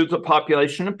to the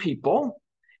population of people,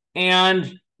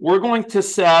 and we're going to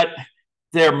set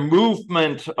their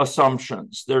movement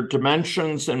assumptions, their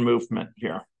dimensions and movement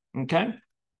here. Okay.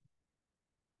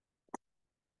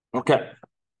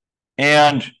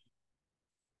 And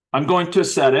I'm going to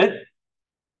set it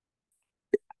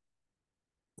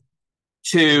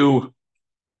to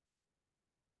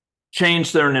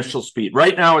change their initial speed.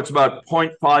 Right now, it's about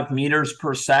 0.5 meters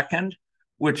per second,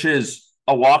 which is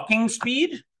a walking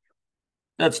speed.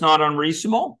 That's not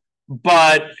unreasonable,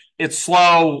 but it's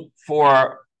slow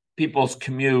for people's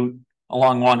commute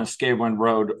along Wanascawen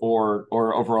Road or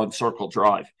over on Circle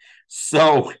Drive.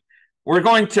 So we're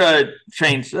going to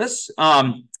change this.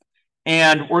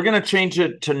 And we're going to change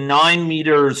it to 9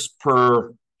 meters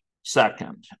per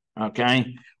second,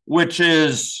 okay? Which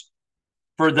is,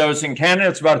 for those in Canada,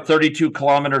 it's about 32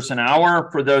 kilometers an hour.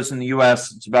 For those in the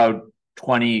US, it's about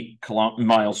 20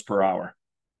 miles per hour,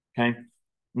 okay?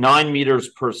 9 meters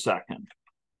per second,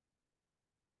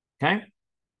 okay?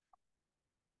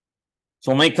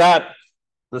 So make that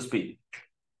the speed.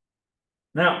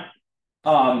 Now,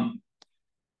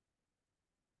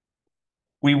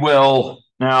 we will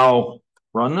now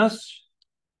run this.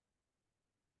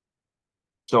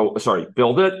 So, sorry,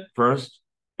 build it first,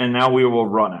 and now we will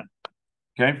run it,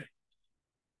 okay?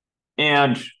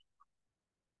 And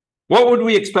what would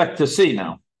we expect to see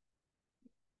now?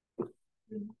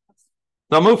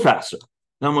 They'll move faster.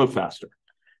 They'll move faster.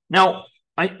 Now,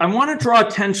 I want to draw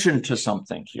attention to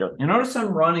something here. You notice I'm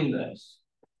running this,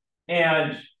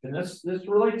 and this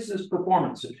relates to this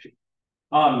performance issue.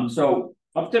 So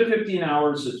up to 15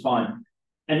 hours is fine.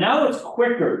 And now it's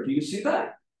quicker. Do you see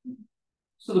that?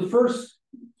 So the first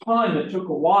time it took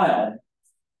a while,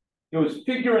 it was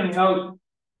figuring out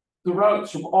the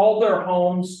routes from all their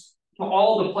homes to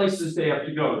all the places they have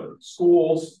to go to,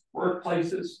 schools,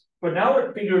 workplaces. But now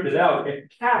it figured it out.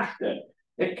 It cached it.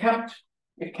 It kept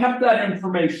that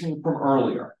information from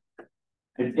earlier.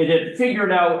 It had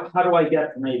figured out, how do I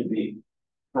get from A to B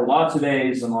for lots of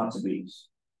A's and lots of B's,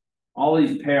 all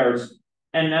these pairs.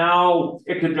 And now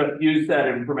it could just use that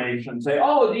information, say,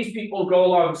 oh, these people go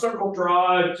along Circle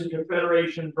Drive to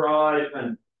Confederation Drive,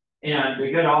 and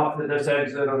they get off at this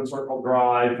exit on Circle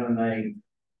Drive, and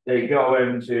they go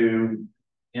into,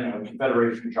 you know,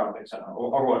 Confederation Shopping Center,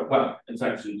 or what? Well, it's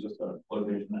actually just a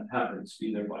location that happens to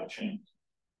be there by chance.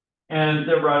 And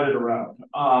they're routed around.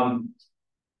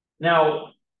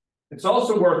 Now, it's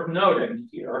also worth noting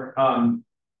here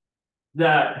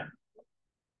that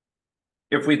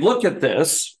if we look at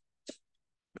this,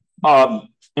 and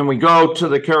we go to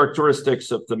the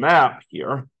characteristics of the map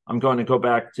here, I'm going to go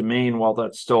back to main while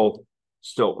that's still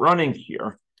running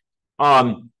here.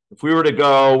 If we were to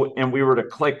go and we were to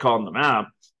click on the map,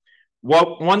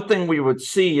 one thing we would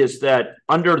see is that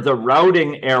under the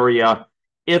routing area,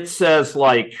 it says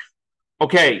like,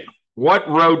 okay, what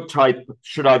road type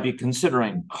should I be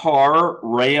considering? Car,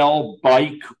 rail,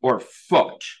 bike, or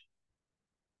foot?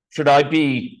 Should I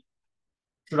be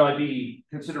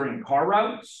considering car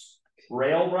routes,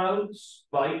 rail routes,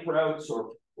 bike routes,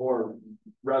 or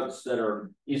routes that are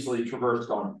easily traversed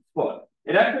on foot?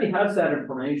 It actually has that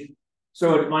information.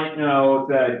 So it might know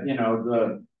that, you know,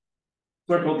 the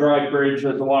Circle Drive Bridge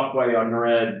has a walkway on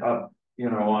red up, you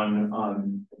know,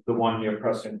 on the one near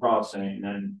Preston Crossing,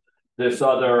 and this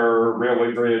other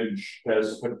railway bridge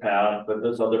has a footpath, but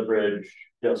this other bridge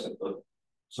doesn't. The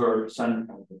sort of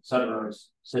Center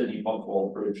Sydney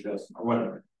Buckle Bridge doesn't, or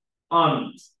whatever.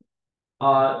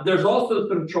 There's also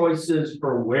some choices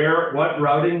for what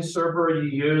routing server you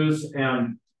use,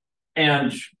 and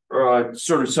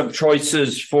sort of some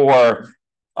choices for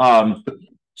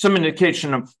some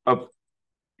indication of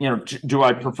you know, do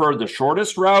I prefer the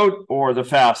shortest route or the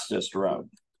fastest route?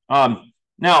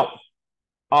 Now,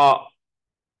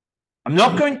 I'm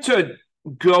not going to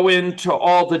go into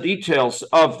all the details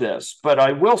of this, but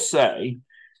I will say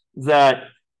that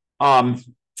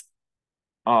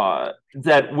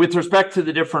that with respect to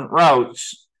the different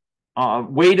routes,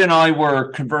 Wade and I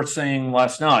were conversing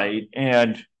last night,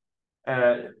 and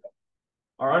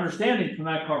our understanding from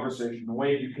that conversation,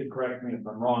 Wade, you could correct me if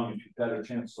I'm wrong, if you've had a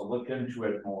chance to look into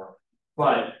it more,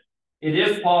 but it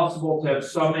is possible to have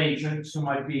some agents who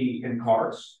might be in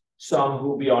cars, some who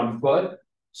will be on foot,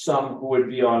 some who would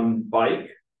be on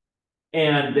bike,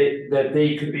 and that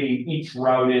they could be each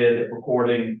routed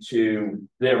according to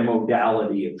their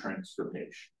modality of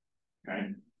transportation,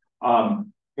 okay?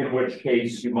 In which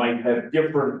case you might have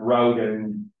different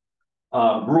routing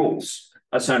rules,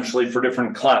 essentially, for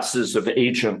different classes of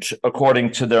agent according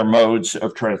to their modes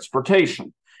of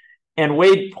transportation. And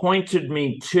Wade pointed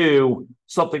me to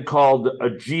something called a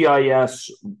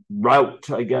GIS route,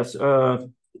 I guess, routing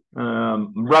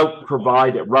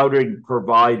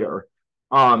provider.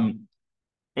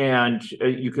 And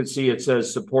you can see it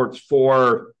says supports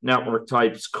 4 network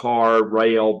types: car,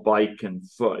 rail, bike, and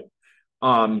foot.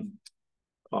 And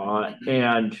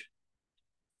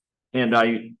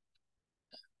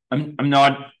I'm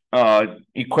not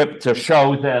equipped to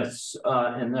show this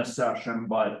in this session,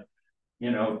 but you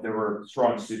know, if there were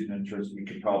strong student interest, we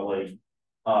could probably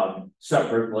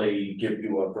separately give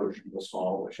you a version of the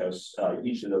small, which has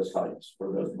each of those types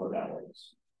for those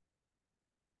modalities.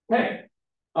 Okay.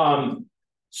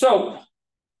 So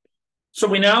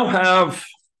we now have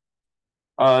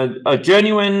a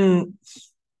genuine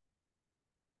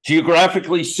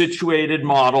geographically situated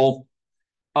model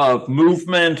of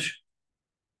movement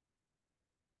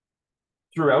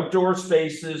through outdoor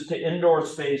spaces to indoor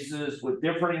spaces with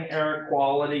differing air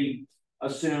quality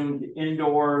assumed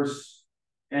indoors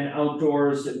and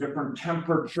outdoors at different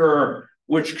temperature,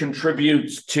 which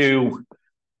contributes to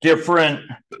different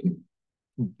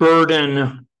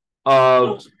burden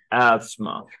of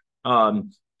asthma,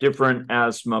 different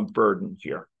asthma burden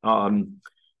here,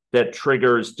 that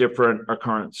triggers different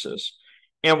occurrences.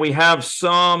 And we have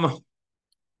some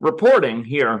reporting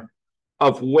here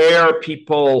of where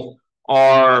people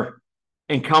are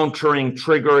encountering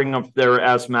triggering of their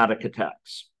asthmatic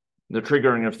attacks, the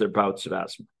triggering of their bouts of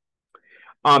asthma.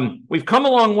 We've come a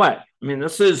long way. I mean,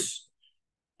 this is,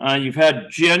 you've had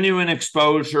genuine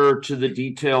exposure to the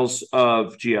details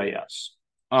of GIS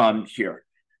here.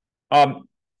 Now,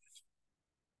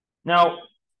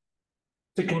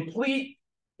 to complete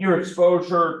your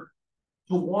exposure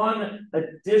to one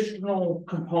additional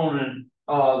component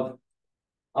of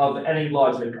any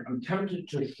logic, I'm tempted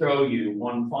to show you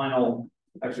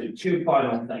actually two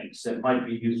final things that might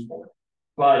be useful.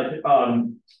 But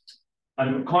I'm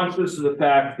conscious of the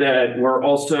fact that we're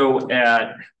also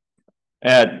at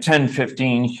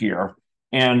 10:15 here,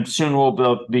 and soon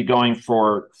we'll be going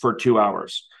for 2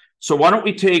 hours. So why don't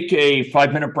we take a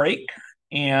 5-minute break,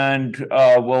 and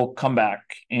we'll come back,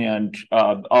 and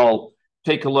I'll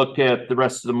take a look at the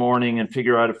rest of the morning and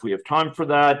figure out if we have time for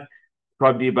that.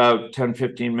 Probably about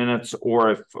 10-15 minutes, or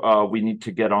if we need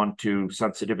to get on to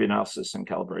sensitivity analysis and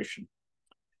calibration.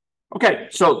 Okay,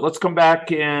 so let's come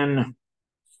back in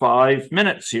 5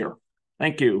 minutes here.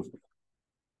 Thank you.